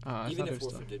 I Even thought if he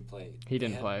was Horford did play, he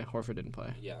didn't play. Horford didn't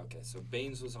play. Yeah, okay. So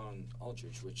Baines was on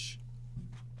Aldridge, which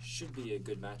should be a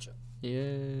good matchup.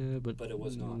 Yeah, but But it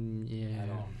was not Yeah. at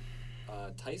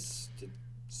all. Tice did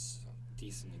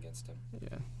decent against him.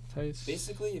 Yeah, Tice.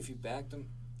 Basically, if you backed him,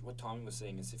 what Tommy was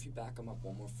saying is if you back him up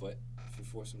one more foot, if you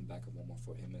force him to back up one more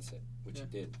foot, he'll miss it, which Yeah.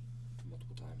 he did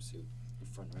multiple times. He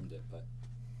front rimmed it, but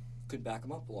could back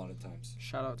him up a lot of times.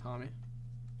 Shout out Tommy.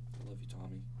 I love you,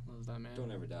 Tommy. Love that man.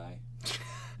 Don't ever die.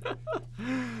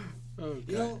 Oh,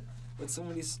 You know what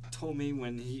somebody told me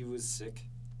when he was sick?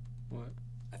 What?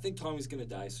 I think Tommy's gonna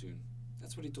die soon.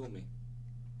 That's what he told me.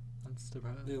 That's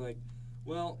surprising. They're like,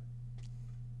 well,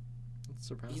 That's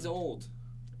surprising. he's old,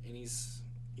 and he's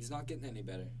not getting any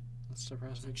better. That's I was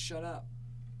surprising. like, shut up.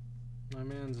 My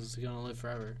man's is gonna live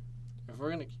forever. If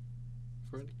we're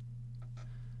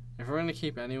gonna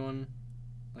keep anyone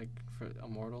like for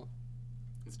immortal,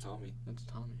 It's Tommy. it's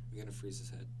Tommy. We're gonna freeze his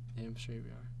head. Damn straight we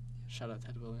are. Shout out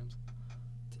Ted Williams.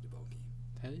 Titty ball game.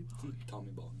 Teddy.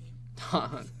 Tommy ball game.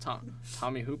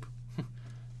 Tommy Hoop.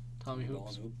 Tommy Ball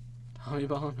Hoops. and hoop. Tommy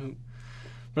Ball and Hoop.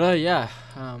 But yeah,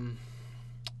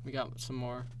 we got some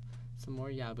more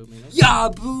Yabu minutes.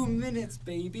 Yabu minutes,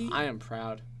 baby. I am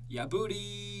proud.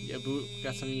 Yabooty.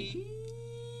 Got some.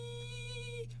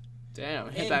 Damn,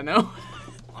 hit And- that note.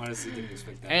 honestly didn't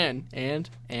expect that.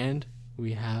 And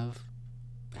we have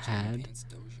had Pants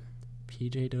Dozier.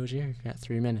 PJ Dozier got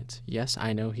 3 minutes. Yes,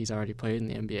 I know he's already played in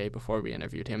the NBA before we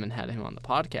interviewed him and had him on the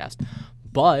podcast,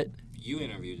 but You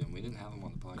interviewed him. We didn't have him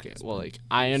on the podcast. okay, well, like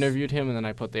I interviewed him and then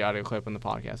I put the audio clip on the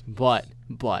podcast. But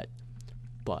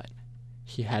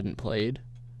he hadn't played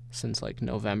since like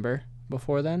November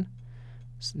before then.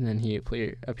 And then he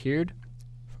appeared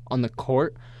on the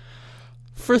court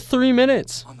for 3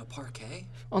 minutes. On the parquet?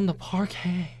 On the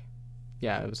parquet.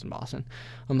 Yeah, it was in Boston.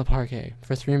 On the parquet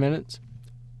for 3 minutes.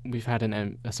 We've had a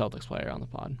Celtics player on the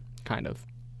pod. Kind of.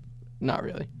 Not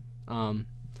really.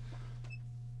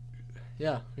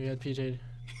 Yeah, we had PJ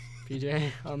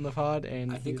on the pod,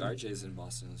 and I think RJ's in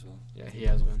Boston as well. Yeah, he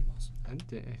has been. Boston.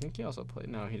 I think he also played.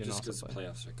 No, he didn't Just also because play.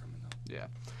 playoffs are coming up. Yeah.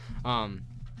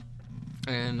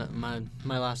 And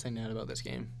my last thing to add about this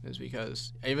game is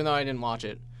because even though I didn't watch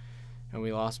it, and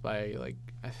we lost by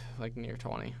like near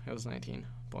 20, it was 19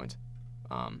 points.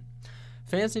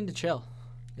 Fans need to chill.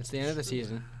 It's the end of the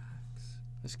season.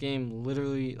 This game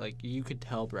literally, like, you could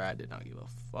tell Brad did not give a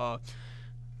fuck.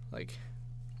 Like,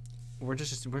 we're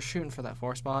shooting for that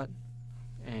 4 spot,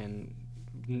 and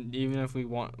even if we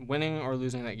want winning or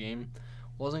losing that game,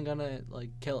 wasn't gonna like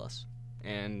kill us.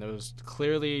 And there was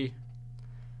clearly,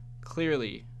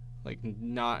 like,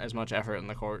 not as much effort in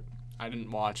the court. I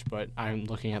didn't watch, but I'm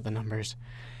looking at the numbers,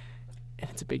 and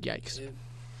it's a big yikes. It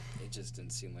just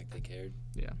didn't seem like they cared.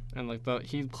 Yeah, and like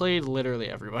he played literally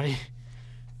everybody.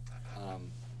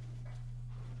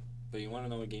 But you want to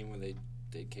know a game where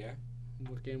they care?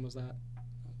 What game was that?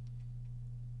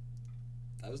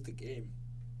 That was the game.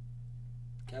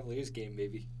 Cavaliers game,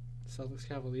 baby. Celtics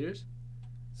Cavaliers.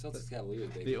 Celtics Cavaliers,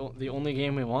 baby. The only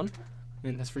game we won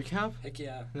in this recap. Heck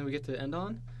yeah. And then we get to end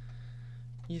on.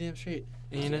 You damn straight.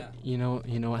 And Yeah. you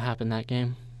know what happened that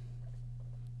game?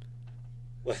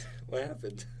 What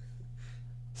happened?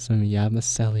 Some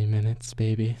Yabusele minutes,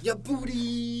 baby. Ya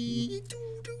booty.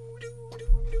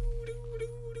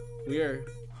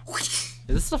 Is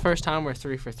this the first time we're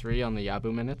 3 for 3 on the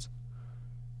Yabu minutes?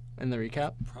 In the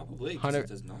recap? Probably, because 100 it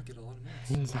does not get a lot of minutes.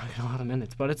 He's not getting a lot of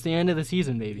minutes, but it's the end of the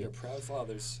season, We baby. are proud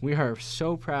fathers. We are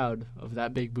so proud of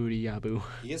that big booty Yabu.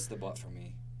 He gets the butt for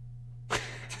me.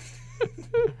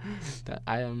 That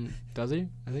I am. Does he?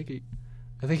 I think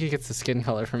he gets the skin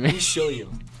color from Let me. me show you.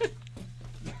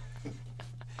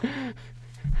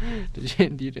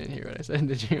 You didn't hear what I said,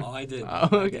 did you? Oh, I did. Oh,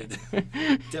 I okay. did.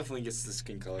 Definitely gets the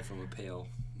skin color from a pale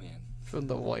man. From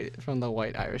the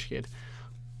white Irish kid.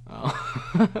 But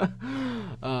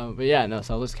yeah, no.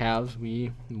 Celtics Cavs,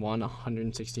 we won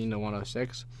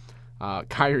 116-106.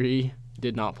 Kyrie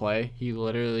did not play. He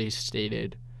literally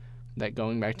stated that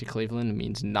going back to Cleveland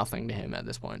means nothing to him at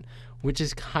this point, which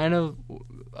is kind of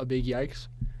a big yikes.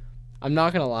 I'm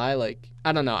not gonna lie, like,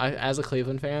 I don't know. As a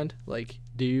Cleveland fan, like,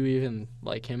 do you even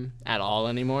like him at all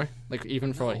anymore? Like,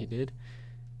 even for what he did,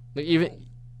 like,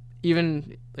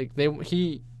 even like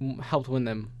he helped win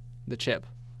them the chip.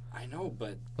 I know,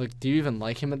 but Like, do you even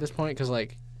like him at this point? Because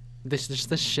like, this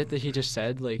shit that he just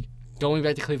said, like, going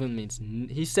back to Cleveland means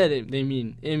he said it. It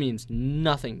means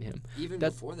nothing to him. even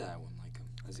That- before that, I wouldn't like him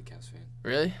as a Cavs fan.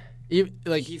 Really?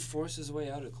 Like, He forced his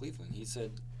way out of Cleveland. He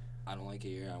said, "I don't like it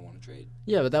here. I want to trade."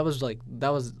 yeah, but that was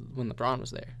when LeBron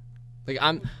was there. Like,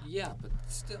 Yeah, but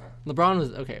still, LeBron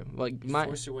was okay. Like you my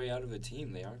force your way out of a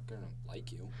team, they aren't gonna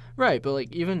like you. right, but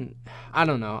like even I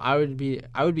don't know. I would be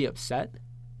upset.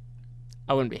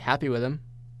 I wouldn't be happy with him,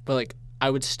 but like I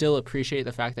would still appreciate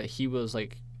the fact that he was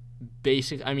like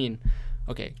basic. I mean,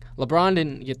 okay, LeBron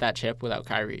didn't get that chip without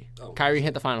Kyrie. Oh, Kyrie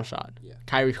hit the final shot. Yeah.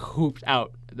 Kyrie hooped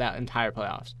out that entire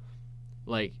playoffs.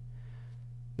 Like,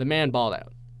 the man balled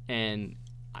out, and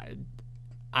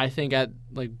I think at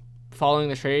like following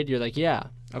the trade, you're like, yeah,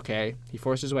 okay, he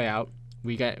forced his way out.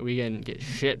 We can get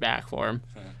shit back for him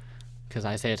because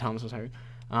Isaiah Thomas was hurt.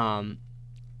 I'm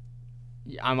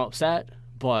upset,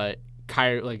 but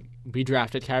Kyrie, like, we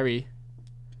drafted Kyrie.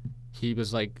 He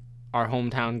was like our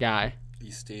hometown guy.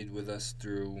 He stayed with us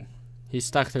through He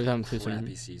stuck through them through some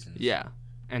crappy seasons. yeah,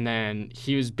 and then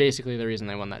he was basically the reason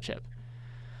they won that chip.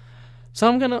 So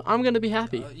I'm gonna be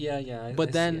happy. Yeah.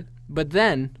 But then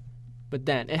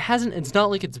it's not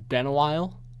like it's been a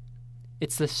while.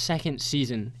 It's the second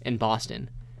season in Boston,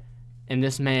 and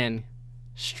this man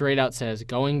straight out says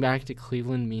going back to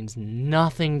Cleveland means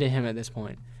nothing to him at this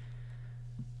point.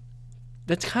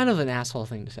 That's kind of an asshole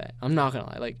thing to say. I'm not gonna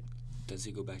lie. Like, does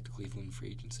he go back to Cleveland for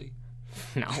agency?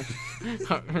 no.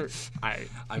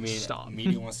 I mean, stop.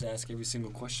 media wants to ask every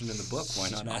single question in the book. Why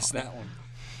not ask that one?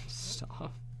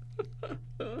 Stop.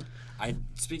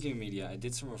 Speaking of media, I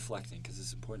did some reflecting because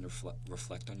it's important to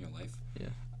reflect on your life. Yeah.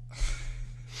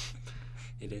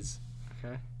 It is.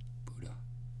 Okay. Buddha.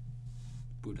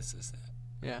 Buddha says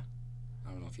that. Yeah.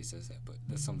 I don't know if he says that, but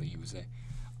that's something he would say.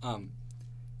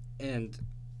 And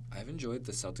I've enjoyed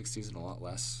the Celtics season a lot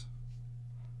less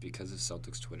because of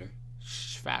Celtics Twitter.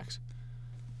 Facts.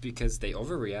 Because they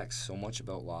overreact so much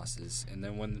about losses, and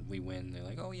then when we win, they're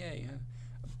like, oh, yeah.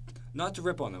 Not to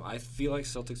rip on them. I feel like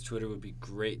Celtics Twitter would be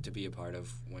great to be a part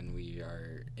of when we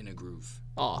are in a groove.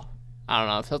 Oh, I don't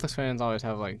know. Celtics fans always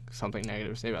have, like, something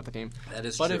negative to say about the team. That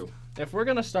is But true. If we're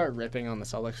going to start ripping on the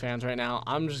Celtics fans right now,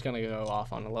 I'm just going to go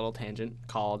off on a little tangent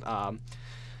called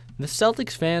the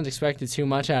Celtics fans expected too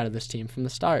much out of this team from the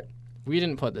start. We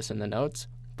didn't put this in the notes,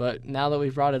 but now that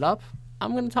we've brought it up,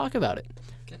 I'm going to talk about it.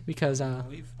 Okay. Because, I'll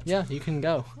leave. yeah, you can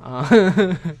go.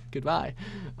 Goodbye.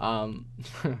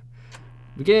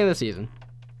 Beginning of the season.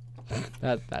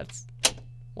 That's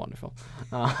wonderful.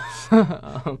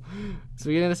 So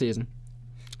beginning of the season,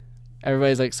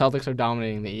 everybody's like, Celtics are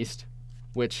dominating the East,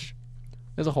 which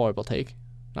is a horrible take.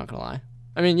 Not gonna lie.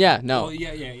 I mean, yeah, no. Oh,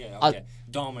 yeah. Okay.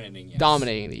 Dominating, yes.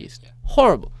 Dominating the East. Yeah.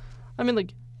 Horrible. I mean,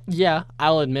 like, yeah,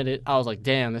 I'll admit it. I was like,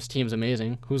 damn, this team's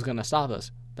amazing. Who's gonna stop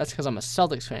us? That's because I'm a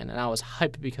Celtics fan, and I was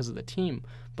hyped because of the team.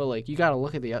 But, like, you gotta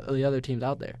look at the other teams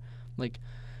out there. Like,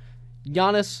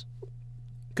 Giannis,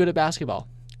 good at basketball.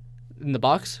 In the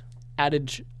Bucks,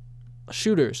 added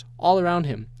shooters all around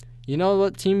him. You know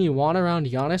what team you want around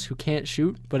Giannis who can't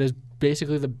shoot, but is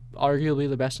basically arguably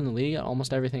the best in the league at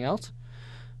almost everything else?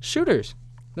 Shooters.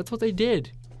 That's what they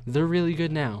did. They're really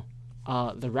good now.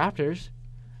 The Raptors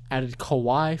added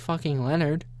Kawhi fucking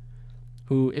Leonard,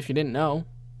 who, if you didn't know,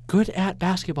 good at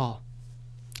basketball.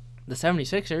 The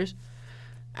 76ers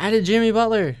added Jimmy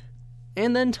Butler,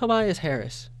 and then Tobias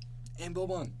Harris. And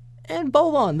Boban. And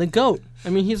Boban, the GOAT. I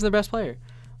mean, he's the best player.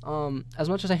 As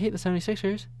much as I hate the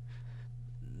 76ers,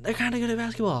 they're kind of good at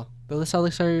basketball. But the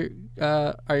Celtics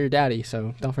are your daddy,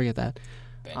 so don't forget that.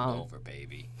 Bend over,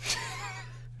 baby.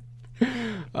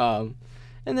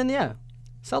 And then, yeah,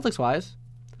 Celtics-wise,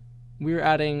 we were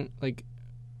adding, like,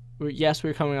 we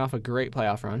were coming off a great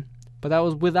playoff run, but that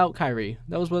was without Kyrie.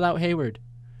 That was without Hayward.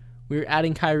 We were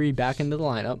adding Kyrie back into the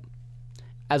lineup,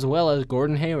 as well as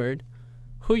Gordon Hayward,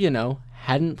 who,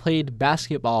 hadn't played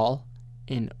basketball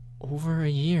in over a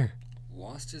year.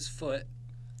 Lost his foot.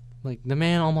 Like, the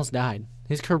man almost died.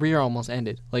 His career almost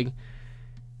ended. Like,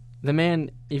 the man,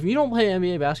 if you don't play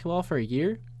NBA basketball for a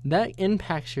year, that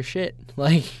impacts your shit.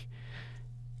 Like,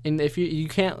 and if you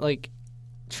can't, like,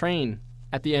 train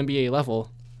at the NBA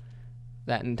level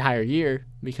that entire year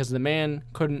because the man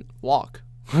couldn't walk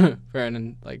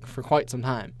for quite some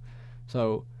time.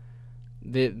 So,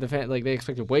 they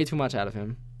expected way too much out of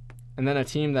him. And then a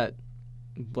team that,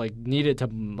 like, needed to,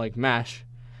 like, mesh.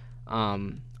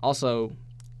 Also,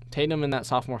 Tatum in that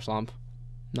sophomore slump,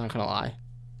 not gonna lie.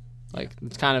 Like,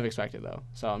 it's kind of expected, though.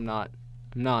 So I'm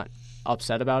not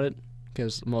upset about it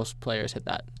because most players hit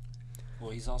that. Well,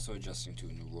 he's also adjusting to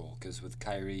a new role because with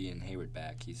Kyrie and Hayward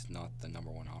back, he's not the number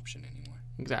one option anymore.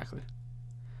 Exactly.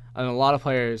 And a lot of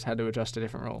players had to adjust to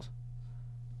different roles.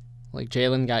 Like,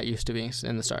 Jalen got used to being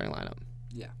in the starting lineup.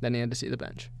 Yeah. Then he had to see the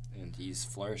bench. And he's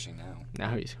flourishing now.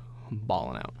 Now he's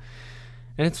balling out.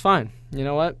 And it's fine. You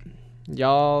know what?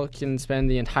 Y'all can spend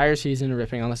the entire season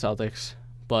ripping on the Celtics,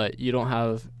 but you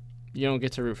don't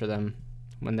get to root for them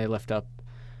when they lift up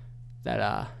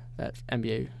that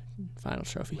NBA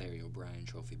Finals trophy. Larry O'Brien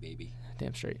trophy, baby.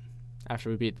 Damn straight. After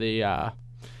we beat the I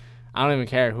don't even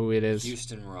care who it is.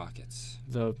 Houston Rockets.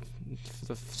 The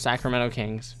Sacramento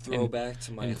Kings. Throwback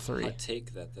to my three. hot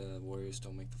take that the Warriors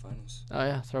don't make the finals. Oh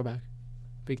yeah, throwback.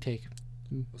 Big take.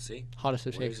 We'll see. Hottest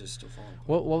of Warriors takes. are still falling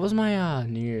apart. What was my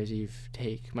New Year's Eve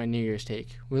take? My New Year's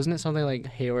take. Wasn't it something like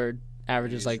Hayward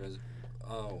averages like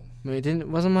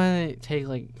wasn't my take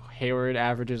like Hayward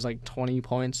averages like 20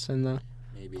 points in the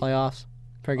maybe playoffs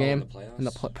per game? In the playoffs? In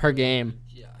the per game.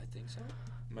 Yeah, I think so.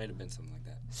 Might have been something like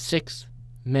that. Sixth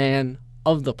man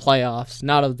of the playoffs,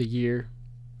 not of the year,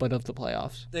 but of the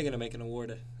playoffs. They're gonna make an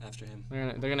award after him.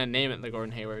 They're gonna name it the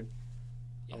Gordon Hayward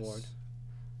Yes. Award.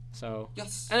 So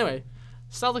Yes. anyway,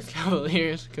 Celtics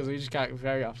Cavaliers, because we just got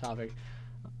very off topic.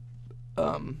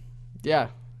 Colin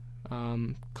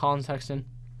Sexton,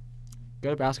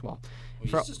 good at basketball.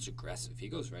 Well, he's just aggressive. He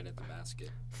goes right at the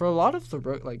basket. For a lot of the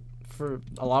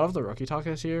rookie talk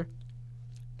this year,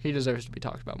 he deserves to be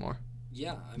talked about more.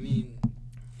 Yeah, I mean,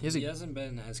 He hasn't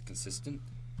been as consistent.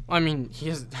 I mean, he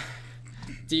is.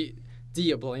 Do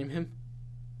you blame him?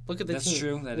 Look at the That's team.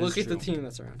 true. That Look is at the true. team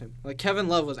that's around him. Like, Kevin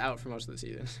Love was out for most of the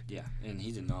season. Yeah, and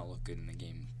he did not look good in the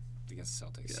game against the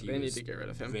Celtics. Yeah, He they need was to get rid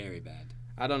of him. Very bad.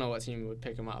 I don't know what team would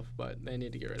pick him up, but they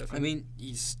need to get rid of him. I mean,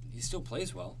 he still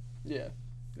plays well. yeah,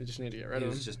 they just need to get rid It of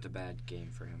was him. just a bad game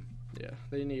for him. Yeah,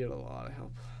 they needed a lot of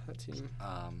help, that team.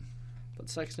 But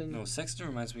Sexton... No, Sexton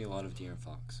reminds me a lot of De'Aaron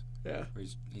Fox. Yeah. Where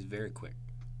he's very quick.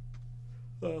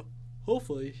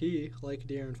 Hopefully he, like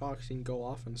De'Aaron Fox, can go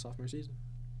off in the sophomore season.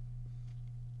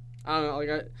 I don't know,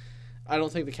 like, I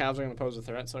don't think the Cavs are going to pose a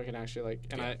threat, so I can actually,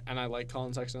 like... And I like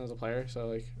Colin Sexton as a player, so,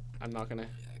 like, I'm not going to...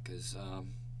 Yeah, because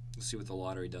we'll see what the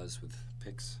lottery does with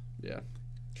picks. Yeah,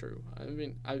 true. I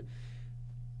mean,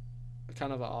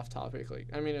 kind of an off-topic. Like,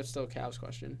 I mean, it's still a Cavs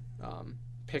question.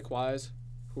 Pick-wise,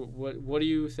 what do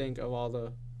you think of all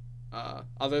the,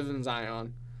 other than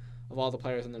Zion, of all the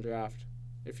players in the draft?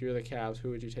 If you're the Cavs, who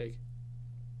would you take?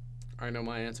 I know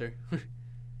my answer. If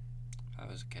I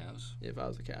was the Cavs. If I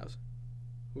was the Cavs,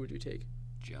 who would you take?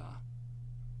 Ja.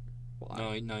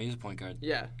 Why? No, he's a point guard.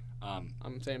 Yeah.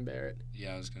 I'm saying Barrett.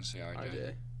 Yeah, I was gonna say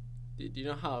RJ. Do you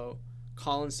know how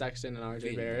Colin Sexton and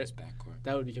RJ Barrett? Backcourt.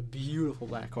 That would be a beautiful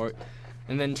backcourt.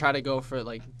 And then try to go for,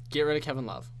 like, get rid of Kevin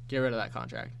Love. Get rid of that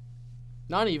contract.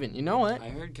 Not even. You know what? I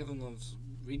heard Kevin Love's...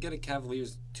 We got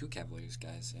two Cavaliers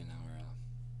guys in our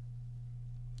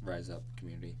Rise Up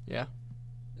community. Yeah.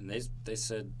 And they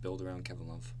said build around Kevin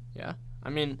Love. Yeah.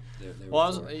 I mean,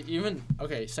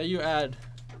 okay, say you add...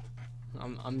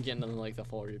 I'm getting into, like, the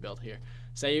full rebuild here.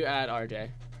 Say you add RJ.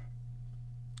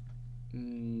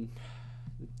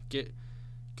 Get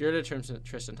rid of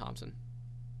Tristan Thompson.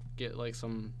 Get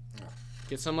some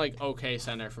like okay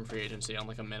center from free agency on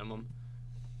like a minimum.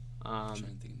 I'm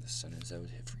trying to think of the centers that would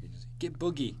hit free agency. Get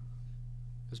Boogie.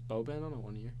 Is Boban on a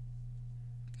 1 year?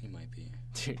 He might be.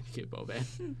 Dude, get Boban.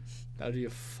 That would be a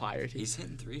fire team. He's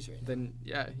hitting threes right now. Then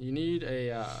yeah, you need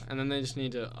a and then they just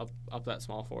need to up that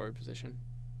small forward position.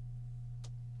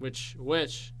 Which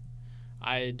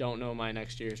I don't know my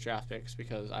next year's draft picks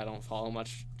because I don't follow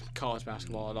much college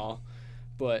basketball at all.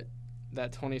 But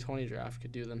that 2020 draft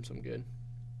could do them some good.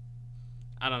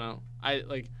 I don't know.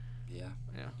 Yeah.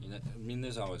 Yeah. I mean,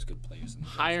 there's always good players in the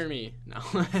draft. Hire me. No.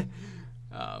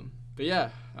 But yeah.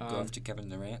 Go after Kevin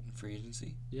Durant in free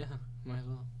agency. Yeah, might as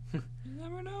well. You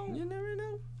never know. You never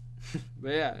know.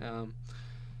 But yeah,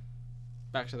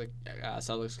 back to the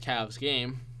Celtics-Cavs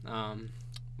game.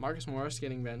 Marcus Morris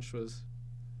getting benched was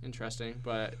interesting,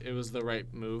 but it was the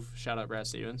right move. Shout out Brad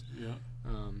Stevens. Yeah.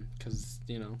 Because,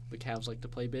 the Cavs like to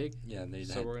play big. Yeah, they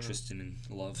had Tristan and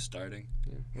Love starting.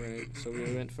 Yeah, so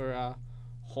we went for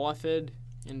Horford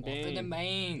and Baines. Horford and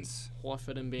Baines.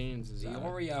 Horford and Baines. The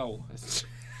Oreo.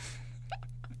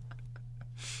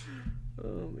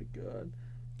 Oh, my God.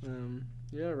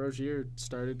 Yeah, Rozier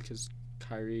started because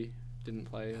Kyrie didn't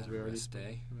play, as we already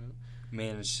said.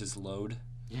 Managed his load.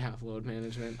 Yeah, load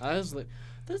management. I was like,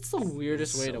 that's the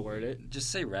weirdest way to word it.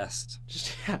 Just say rest.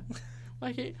 Just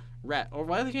why can't or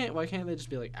why can't they just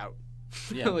be like out?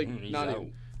 Yeah, like he's not out.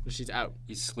 even. She's out.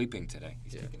 He's sleeping today.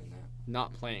 He's taking a nap.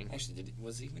 Not playing. Actually,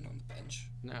 was he even on the bench?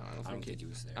 No, I don't think he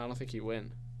was there. I don't think he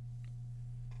win.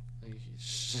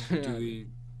 Do we?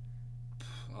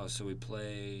 Oh, so we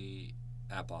play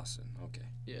at Boston. Okay.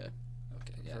 Yeah.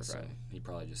 Okay. Yeah. So he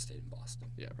probably just stayed in Boston.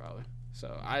 Yeah, probably.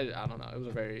 So I don't know. It was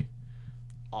a very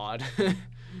odd,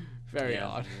 very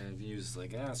odd. Yeah, he was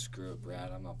like, screw it,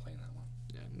 Brad. I'm not playing that one.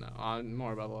 Yeah. No.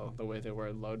 More about the way they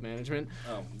were load management.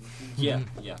 Oh. Yeah.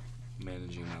 Yeah.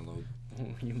 Managing that load.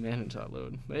 You manage that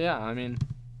load. But yeah, I mean,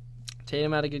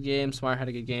 Tatum had a good game. Smart had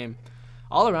a good game.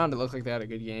 All around, it looked like they had a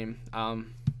good game. I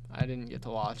didn't get to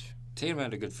watch. Tatum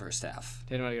had a good first half.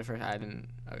 I didn't.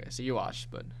 Okay, so you watched,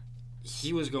 but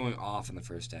he was going off in the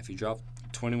first half. He dropped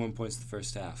 21 points in the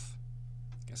first half.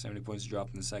 Guess how many points he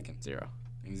dropped in the second? 0.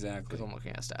 Exactly. Because I'm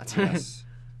looking at stats. Yes.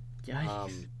 Yeah.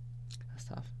 That's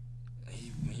tough.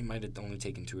 He might have only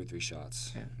taken 2 or 3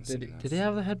 shots. Yeah. Did he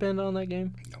have the headband on that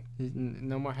game? No.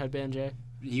 No more headband, Jay?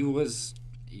 He was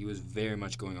very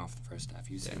much going off the first half.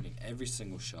 He was hitting every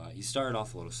single shot. He started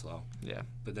off a little slow. Yeah.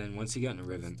 But then once he got in a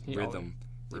rhythm, they Ribbon?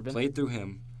 played through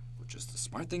him, which is the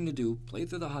smart thing to do. Played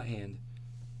through the hot hand.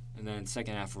 And then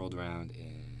second half rolled around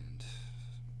and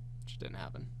just didn't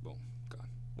happen. Boom, gone.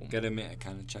 Gotta admit, I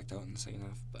kind of checked out in the second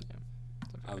half, but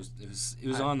okay. It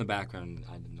was on the background.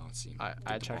 I did not see him.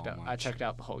 I checked out. I checked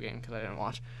out the whole game because I didn't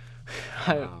watch.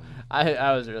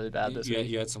 I was really bad this week.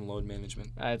 You had some load management.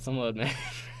 I had some load management.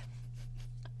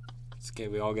 It's okay.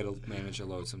 We all get to manage a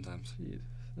load sometimes. Jeez.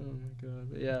 Oh my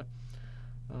God. But yeah.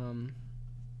 I don't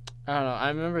know. I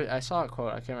remember I saw a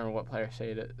quote. I can't remember what player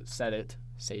said it.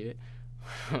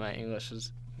 My English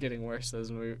is getting worse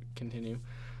as we continue.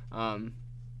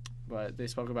 But they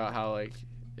spoke about how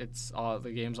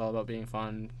the game's all about being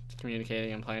fun,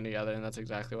 communicating, and playing together, and that's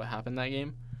exactly what happened that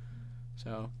game.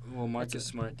 So. Well, Marcus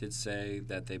Smart did say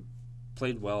that they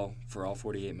played well for all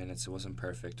 48 minutes. It wasn't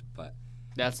perfect, but.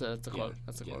 That's a quote.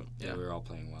 That's a quote. Yeah, we were all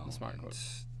playing well. A smart quote.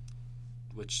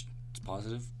 Which It's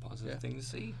positive Yeah. thing to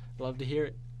see. Love to hear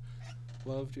it.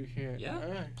 Love to hear it. Yeah, All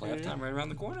right. playoff time right around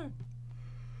the corner.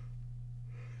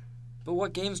 But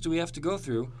what games do we have to go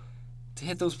through to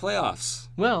hit those playoffs?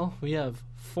 Well, we have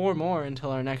 4 more until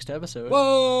our next episode.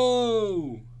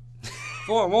 Whoa!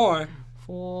 4 more?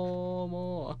 4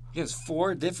 more. Against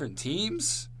 4 different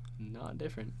teams? Not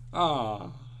different.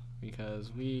 Ah.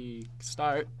 Because we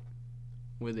start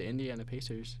with the Indiana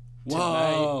Pacers.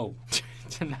 Whoa!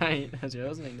 Tonight, as you're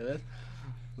listening to this,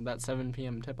 with that 7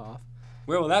 p.m. tip-off,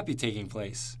 Where will that be taking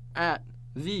place? at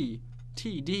the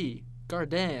TD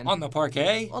Garden. On the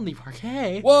parquet? On the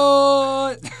parquet.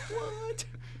 What? What?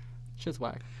 Shit's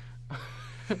whack.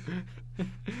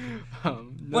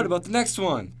 What about the next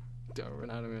one? We're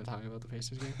not even talking about the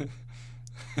Pacers game.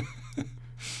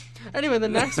 Anyway, the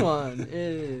next one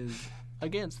is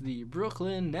against the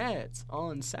Brooklyn Nets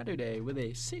on Saturday with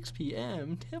a 6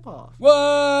 p.m. tip-off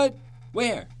What?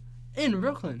 Where? in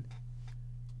Brooklyn.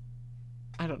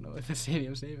 I don't know what the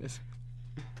stadium's name is.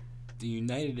 The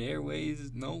United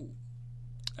Airways? No.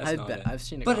 That's not it. I've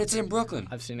seen it. But it's in Brooklyn.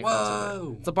 I've seen it.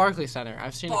 Whoa! It's the Barclays Center.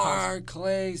 I've seen it.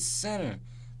 Barclays Center.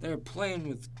 They're playing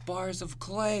with bars of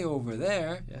clay over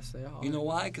there. Yes, they are. You know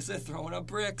why? Because they're throwing up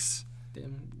bricks.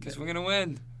 Because we're going to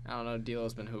win. I don't know.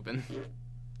 D'Lo's been hooping.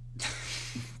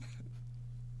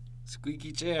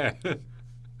 Squeaky chair.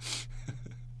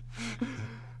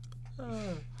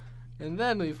 And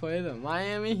then we play the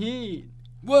Miami Heat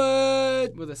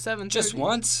What? with a 7:30. Just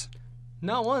once?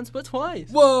 Not once, but twice.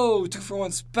 Whoa,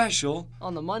 2-for-1 special.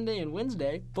 On the Monday and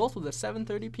Wednesday, both with a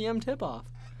 7:30 p.m. tip-off.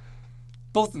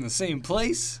 Both in the same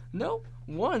place? Nope.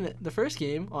 One, the first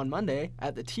game on Monday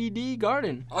at the TD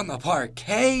Garden. On the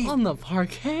parquet? On the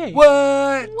parquet.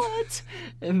 What? What?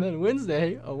 And then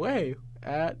Wednesday, away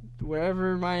at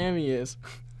wherever Miami is.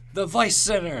 The Vice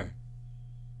Center.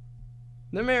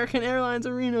 The American Airlines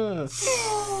Arena.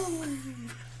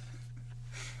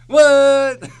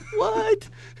 What? What?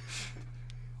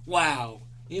 Wow.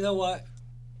 You know what?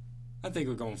 I think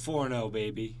we're going 4-0,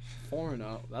 baby.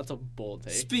 4-0. That's a bold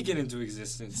take. Speaking into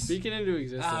existence. Speaking into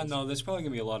existence. No, there's probably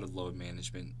going to be a lot of load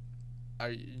management.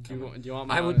 Do you want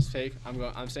my I would- honest take?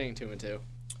 I'm saying 2-2.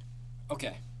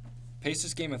 Okay.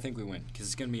 Pacers game, I think we win because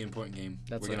it's going to be an important game.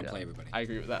 That's we're going it, to yeah. play everybody. I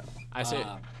agree with that. I say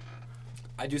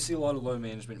I do see a lot of load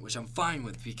management, which I'm fine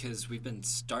with because we've been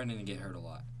starting to get hurt a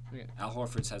lot. Okay. Al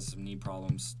Horford's has some knee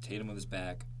problems. Tatum with his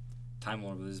back. Time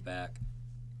Lord with his back.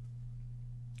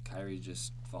 Kyrie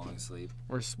just falling asleep.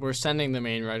 we're sending the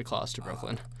main Red Claws to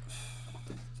Brooklyn.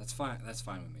 That's fine. That's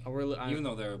fine with me. We're Even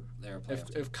though they're a playoff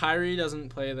team. if Kyrie doesn't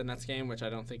play the Nets game, which I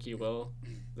don't think he will,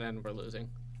 then we're losing.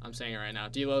 I'm saying it right now.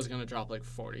 D'Lo's gonna drop like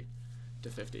 40 to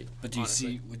 50. But do you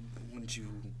honestly. see? Wouldn't you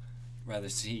rather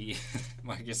see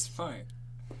Marcus Smart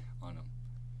on him?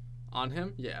 On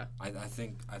him? Yeah. I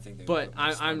think they. But would put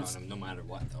I'm Smart on him no matter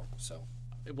what though. So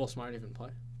Will Smart even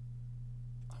play?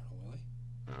 I don't know really.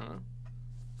 I don't know.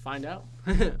 Find out.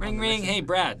 Ring ring. Hey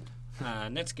Brad.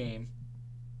 Nets game.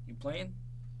 You playing?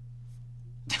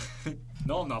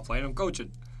 No, I'm not playing. I'm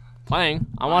coaching. Playing.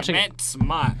 I'm watching. I meant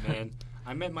Smart, man.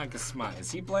 I meant Marcus Smart.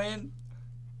 Is he playing?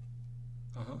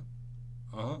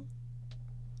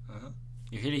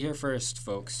 You heard it here first,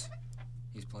 folks.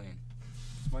 He's playing.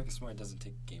 Marcus Smart doesn't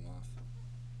take a game off.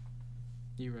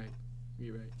 You're right.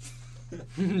 You're right.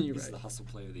 He's right. the Hustle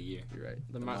Player of the Year. You're right.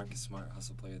 The Marcus Smart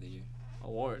Hustle Player of the Year.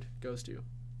 Award goes to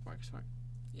Marcus Smart.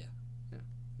 Yeah. Yeah.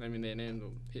 I mean, they named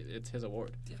him. It's his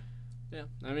award. Yeah. Yeah.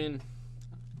 I mean,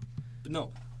 But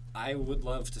no, I would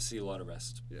love to see a lot of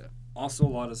rest. Yeah. Also, a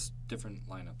lot of different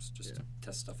lineups just to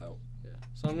test stuff out. yeah.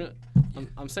 So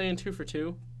I'm saying 2 for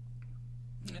 2.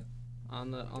 Yeah. On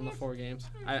the 4 games,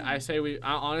 I say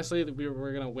honestly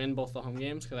we're gonna win both the home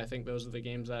games because I think those are the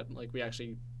games that like we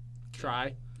actually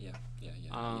try. Yeah.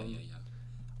 Um,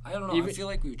 I don't know. even- I feel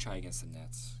like we would try against the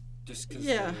Nets just because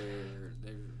Yeah.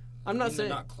 they're. I'm not they're saying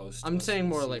not close. To I'm us saying in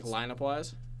the more like seats. lineup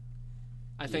wise.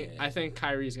 I Yeah. think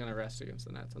Kyrie's gonna rest against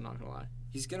the Nets. I'm not gonna lie.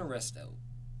 He's gonna rest out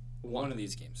one of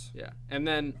these games. Yeah, and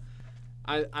then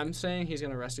I'm saying he's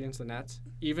gonna rest against the Nets.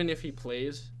 Even if he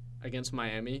plays against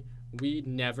Miami, we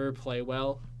never play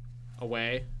well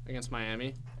away against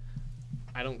Miami.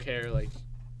 I don't care like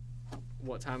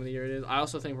what time of the year it is. I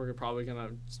also think we're probably gonna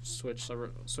switch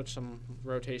some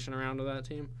rotation around to that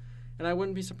team, and I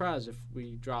wouldn't be surprised if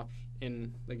we dropped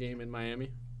in the game in Miami.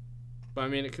 But I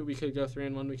mean, we could go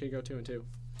 3-1, we could go 2-2.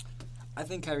 I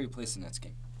think Kyrie plays the Nets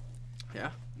game.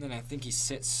 Yeah. And then I think he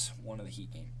sits one of the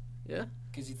Heat game. Yeah.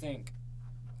 Because you think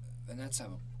the Nets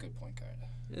have a good point guard.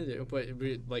 They do, but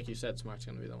like you said, Smart's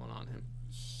gonna be the one on him.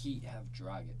 Heat have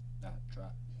Dragic. Yeah.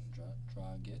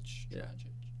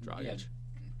 Dragic.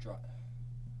 Dragic.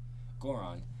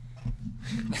 Goran.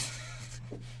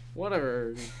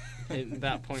 Whatever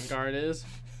that point guard is.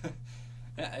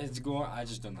 Yeah, it's Goran. I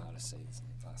just don't know how to say his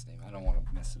last name. I don't want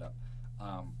to mess it up.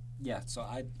 Yeah, so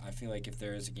I feel like if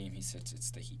there is a game he sits, it's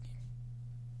the Heat game.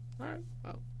 All right.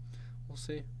 Well, we'll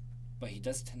see. But he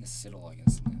does tend to sit a lot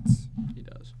against the Nets. He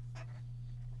does.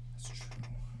 That's true.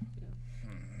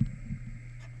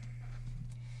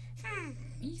 Yeah.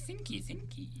 Me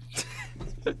thinky.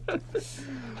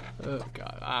 Oh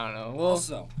God, I don't know. Well,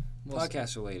 Also,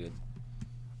 podcast related.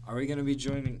 Are we gonna be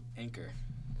joining Anchor?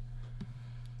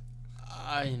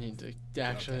 I need to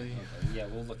actually. Okay. Yeah,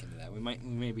 we'll look into that. We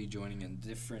may be joining in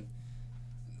different.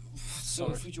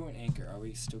 So if we join Anchor, are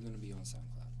we still gonna be on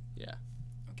SoundCloud? Yeah.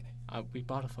 Okay. We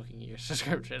bought a fucking year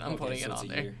subscription. I'm Okay, putting so it it's on a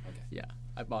there. year? Okay. Yeah,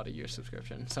 I bought a year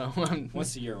subscription. So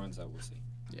Once the year runs out, we'll see.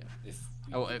 Yeah. If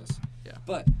we Oh, do it- this. yeah.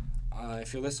 But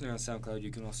if you're listening on SoundCloud, you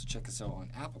can also check us out on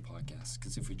Apple Podcasts.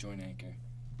 Because if we join Anchor,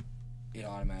 it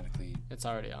automatically. It's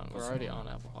already on. We're Puts it already on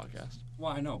on Apple Podcast.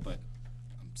 Well, I know, but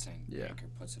I'm saying Yeah. Anchor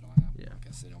puts it on Apple Yeah.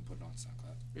 Podcasts. They don't put it on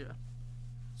SoundCloud. Yeah.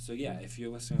 So yeah, if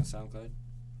you're listening on SoundCloud,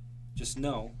 just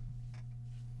know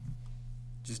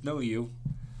you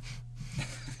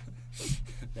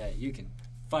that you can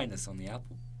find us on the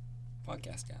Apple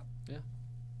Podcast app.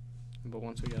 But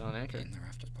once we get on Anchor, In the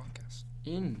Rafters Podcast.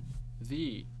 in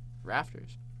the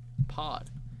Rafters Pod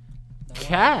Now,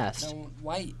 Cast.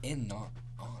 why in, not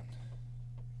on?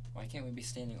 Why can't we be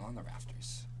standing on the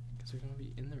rafters? Because we're gonna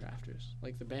be in the rafters,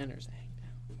 like the banners hang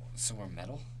down. So we're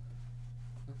metal?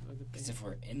 Like the Because ban- if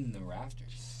we're in the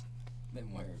rafters,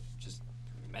 then we're just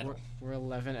metal. we're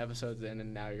 11 episodes in,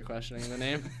 and now you're questioning the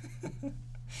name.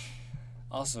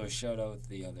 Also, shout out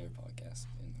the other podcast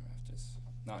in the rafters.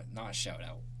 Not shout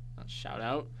out. Not shout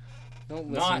out.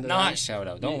 Don't listen to Not them. shout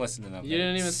out. Don't You- listen to them. You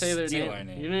didn't even say their Steal name. our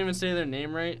name. You didn't even say their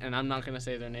name right, and I'm not gonna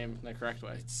say their name the correct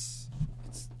way. It's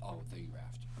the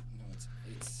rafter. No,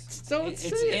 it's Don't it's say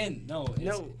it. in. No, it's,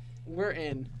 No, we're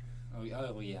in. Oh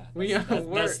yeah. We That's, are-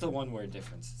 that's the one word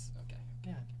difference.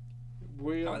 Okay.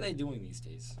 We How are they doing these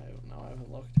days? I don't know. I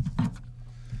haven't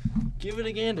looked. Give it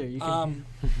a gander. You can.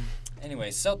 Anyway,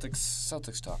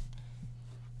 Celtics talk.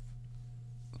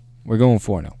 We're going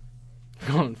 4-0.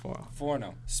 Going for it.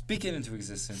 4-0. Speak it into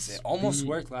existence. It almost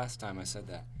worked last time I said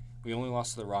that. We only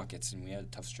lost to the Rockets, and we had a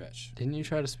tough stretch. Didn't you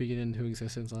try to speak it into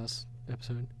existence last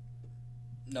episode?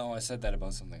 No, I said that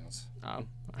about something else. Oh.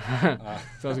 Uh,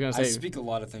 So I was gonna say. I speak a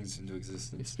lot of things into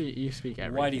existence. You speak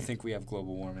everything. Why do you think we have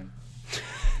global warming?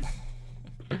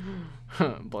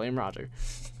 Blame Roger.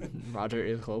 Roger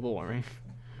is global warming.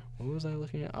 What was I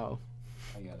looking at? Oh,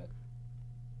 I got it.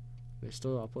 they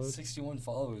still upload. 61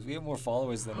 followers. We have more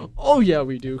followers than. Oh yeah,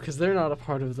 we do, because they're not a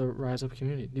part of the Rise Up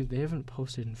community. Dude, they haven't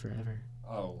posted in forever.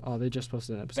 Oh. Oh, they just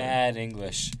posted an episode. Bad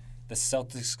English. The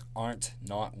Celtics aren't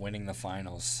not winning the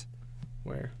finals.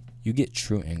 Where? You get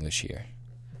true English here.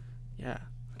 Yeah.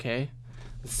 Okay.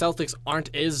 The Celtics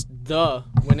aren't the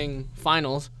winning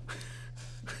finals.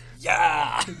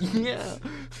 Yeah! Yeah.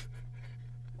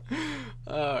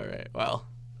 All right. Well,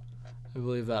 I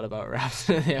believe that about wraps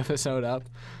the episode up.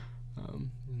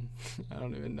 I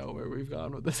don't even know where we've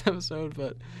gone with this episode,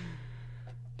 but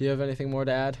do you have anything more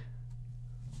to add?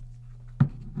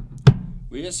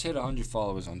 We just hit 100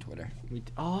 followers on Twitter. We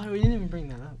didn't even bring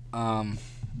that up. I'd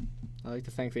I'd like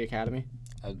to thank the Academy.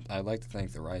 like to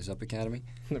thank the Rise Up Academy.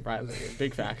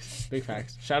 Big facts. Big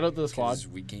facts. Shout out to the squad. 'Cause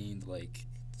we gained like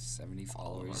 70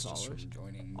 followers just from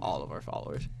joining. All of our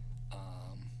followers.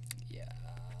 Yeah.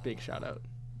 Big shout out.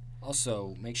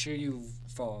 Also, make sure you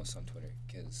follow us on Twitter,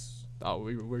 because Oh,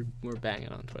 we're banging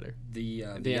on Twitter. the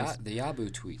Yabu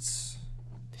tweets.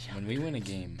 When we win a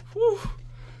game, Whew.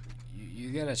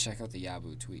 you gotta check out the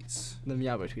Yabu tweets. The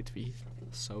Yabu tweets be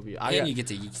so beautiful. And you get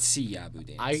to see Yabu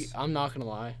dance. I'm not gonna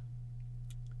lie.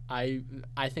 I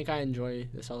think I enjoy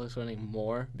the Celtics winning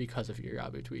more because of your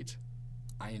Yabu tweets.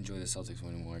 I enjoy the Celtics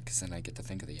winning more because then I get to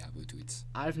think of the Yabu tweets.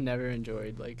 I've never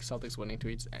enjoyed like Celtics winning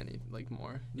tweets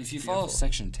more. If you It's follow beautiful.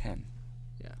 Section 10,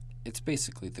 Yeah. it's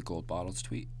basically the Gold Bottles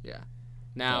tweet. Yeah.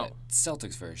 Now but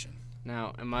Celtics version.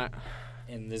 am I?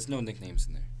 And there's no nicknames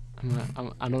in there.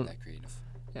 I don't. That creative.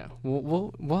 Yeah.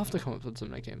 We'll have to come up with some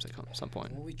nicknames at some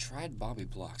point. Well, we tried Bobby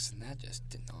Blocks, and that just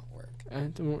did not work.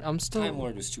 And I'm still. Time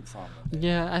Lord was too prominent. there.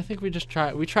 Yeah, I think we just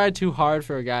tried. We tried too hard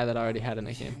for a guy that already had a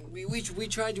nickname. We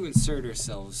tried to insert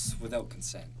ourselves without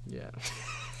consent. Yeah.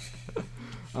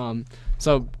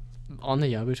 So, on the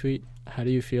Yabu tweet, how do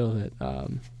you feel that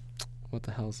what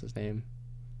the hell's his name,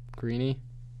 Greeny,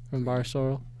 from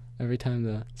Barstool? Every time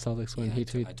the Celtics win, Yeah, he I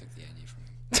tweets. took the idea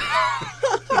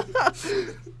from him.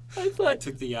 I I thought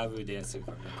took the Yabu dancing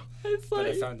from him, I but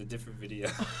I thought found a different video.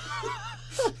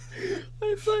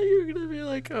 I thought you were gonna be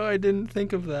like, oh, I didn't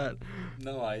think of that.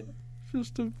 No, I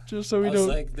Just so we was don't.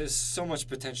 like, there's so much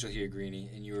potential here, Greeny,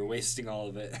 and you were wasting all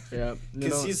of it. Yeah,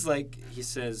 Because he's like, he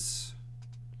says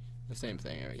the same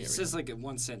thing. he says like in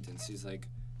one sentence, he's like,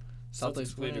 Celtics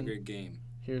Celtics played a win. good game.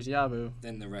 Here's Yabu.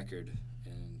 Then the record,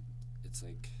 and it's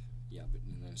like Yabu,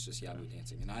 and then it's just Yabu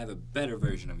dancing. And I have a better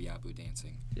version of Yabu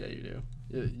dancing. Yeah, you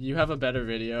do. You have a better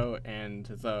video, and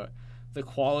the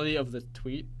quality of the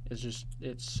tweet is just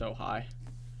it's so high.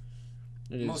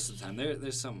 Most of the time,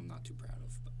 there's some I'm not too proud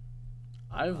of. But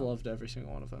I've loved every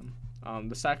single one of them.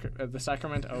 The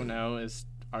Sacramento Oh No is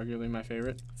arguably my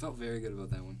favorite. I felt very good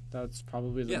about that one. That's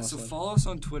probably the Yeah, most. so loved. follow us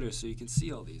on Twitter so you can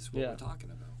see all these, what Yeah. we're talking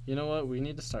about. You know what? We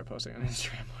need to start posting on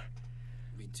Instagram more.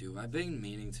 Me too. I've been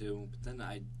meaning to, but then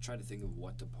I try to think of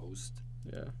what to post.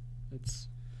 Yeah, it's.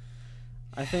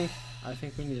 I think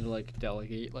we need to like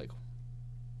delegate like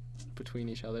between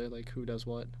each other like who does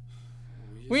what.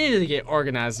 We need to get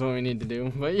organized. Is what we need to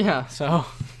do. But yeah, so.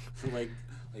 like,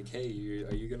 hey,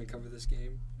 are you gonna cover this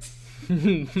game?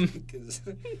 Because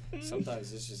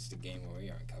sometimes it's just a game where we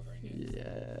aren't covering it.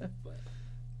 Yeah. But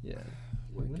Yeah.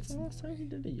 work When's gets the in last time way. we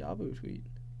did a Yabu tweet?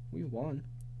 We won.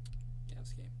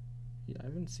 Cavs game. Yeah, I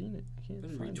haven't seen it. I can't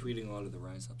Been find it. retweeting a lot of the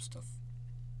Rise Up stuff.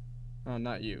 Oh,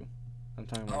 not you. I'm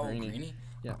talking about Oh, Greeny. Greeny?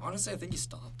 Yeah. Honestly, I think he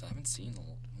stopped. I haven't seen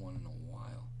one in a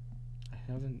while. I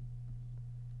haven't.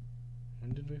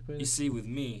 When did we play You this? see, with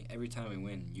me, every time we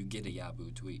win, you get a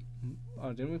Yabu tweet.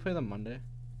 Oh, didn't we play them Monday?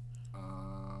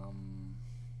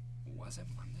 Was it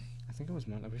Monday? I think it was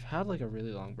Monday. We've had like a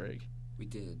really long break. We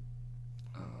did.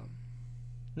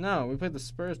 No, we played the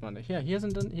Spurs Monday. Yeah, he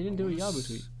hasn't done. He didn't do a Yabu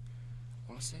tweet. I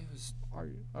want to say it was.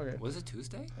 Okay. Was it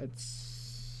Tuesday? It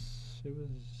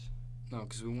was. No,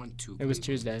 because we went to. It was Cleveland.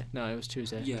 Tuesday. No, it was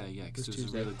Tuesday. Yeah, because was it was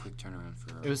Tuesday. a really quick turnaround for.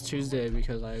 It was Oklahoma. Tuesday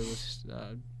because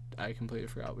I completely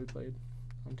forgot we played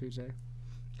on Tuesday.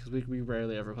 Because we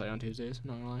rarely ever play on Tuesdays,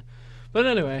 not gonna lie. But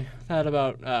anyway, that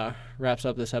about wraps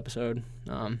up this episode.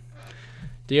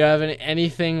 Do you have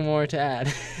anything more to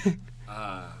add?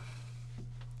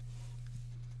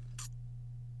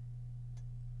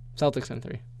 Celtics in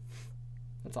 3.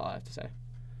 That's all I have to say.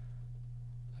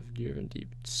 You're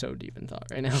so deep in thought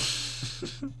right now.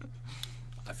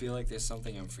 I feel like there's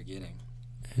something I'm forgetting.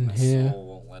 And My here, soul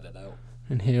won't let it out.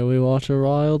 and here we watch a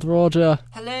riled Roger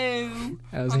Hello.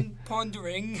 as he, I'm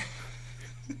pondering.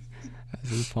 as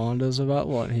he ponders about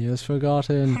what he has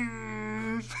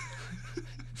forgotten.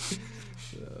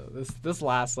 This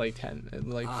last like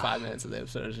 5 minutes of the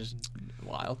episode is just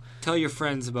wild. Tell your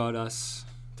friends about us.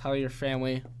 Tell your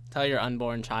family. Tell your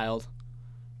unborn child.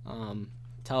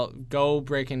 Go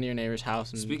break into your neighbor's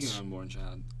house and. Speaking of unborn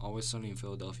child, Always Sunny in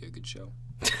Philadelphia, good show.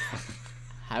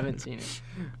 Haven't seen it.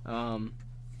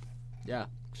 Yeah.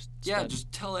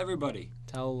 Just tell everybody.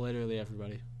 Tell literally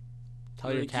everybody.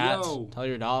 Tell your Like, cats. yo. Tell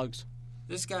your dogs.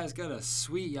 This guy's got a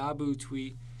sweet Yabu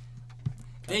tweet.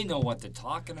 They know what they're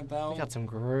talking about. We got some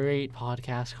great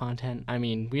podcast content. I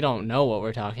mean, we don't know what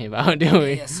we're talking about, do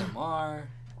we? ASMR.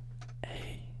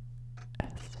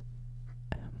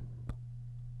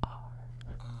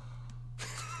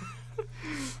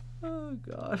 Oh,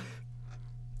 God.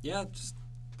 Yeah, just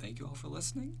thank you all for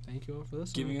listening. Thank you all for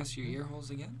listening. Giving us your ear holes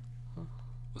again.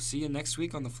 We'll see you next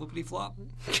week on the Flippity Flop.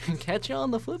 Catch you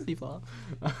on the flippity flop.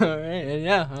 All right, and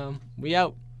yeah, we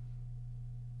out.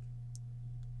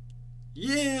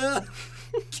 Yeah!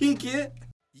 Kink it!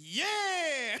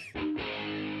 Yeah!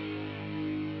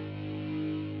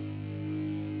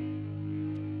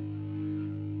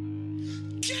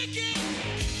 Kick it!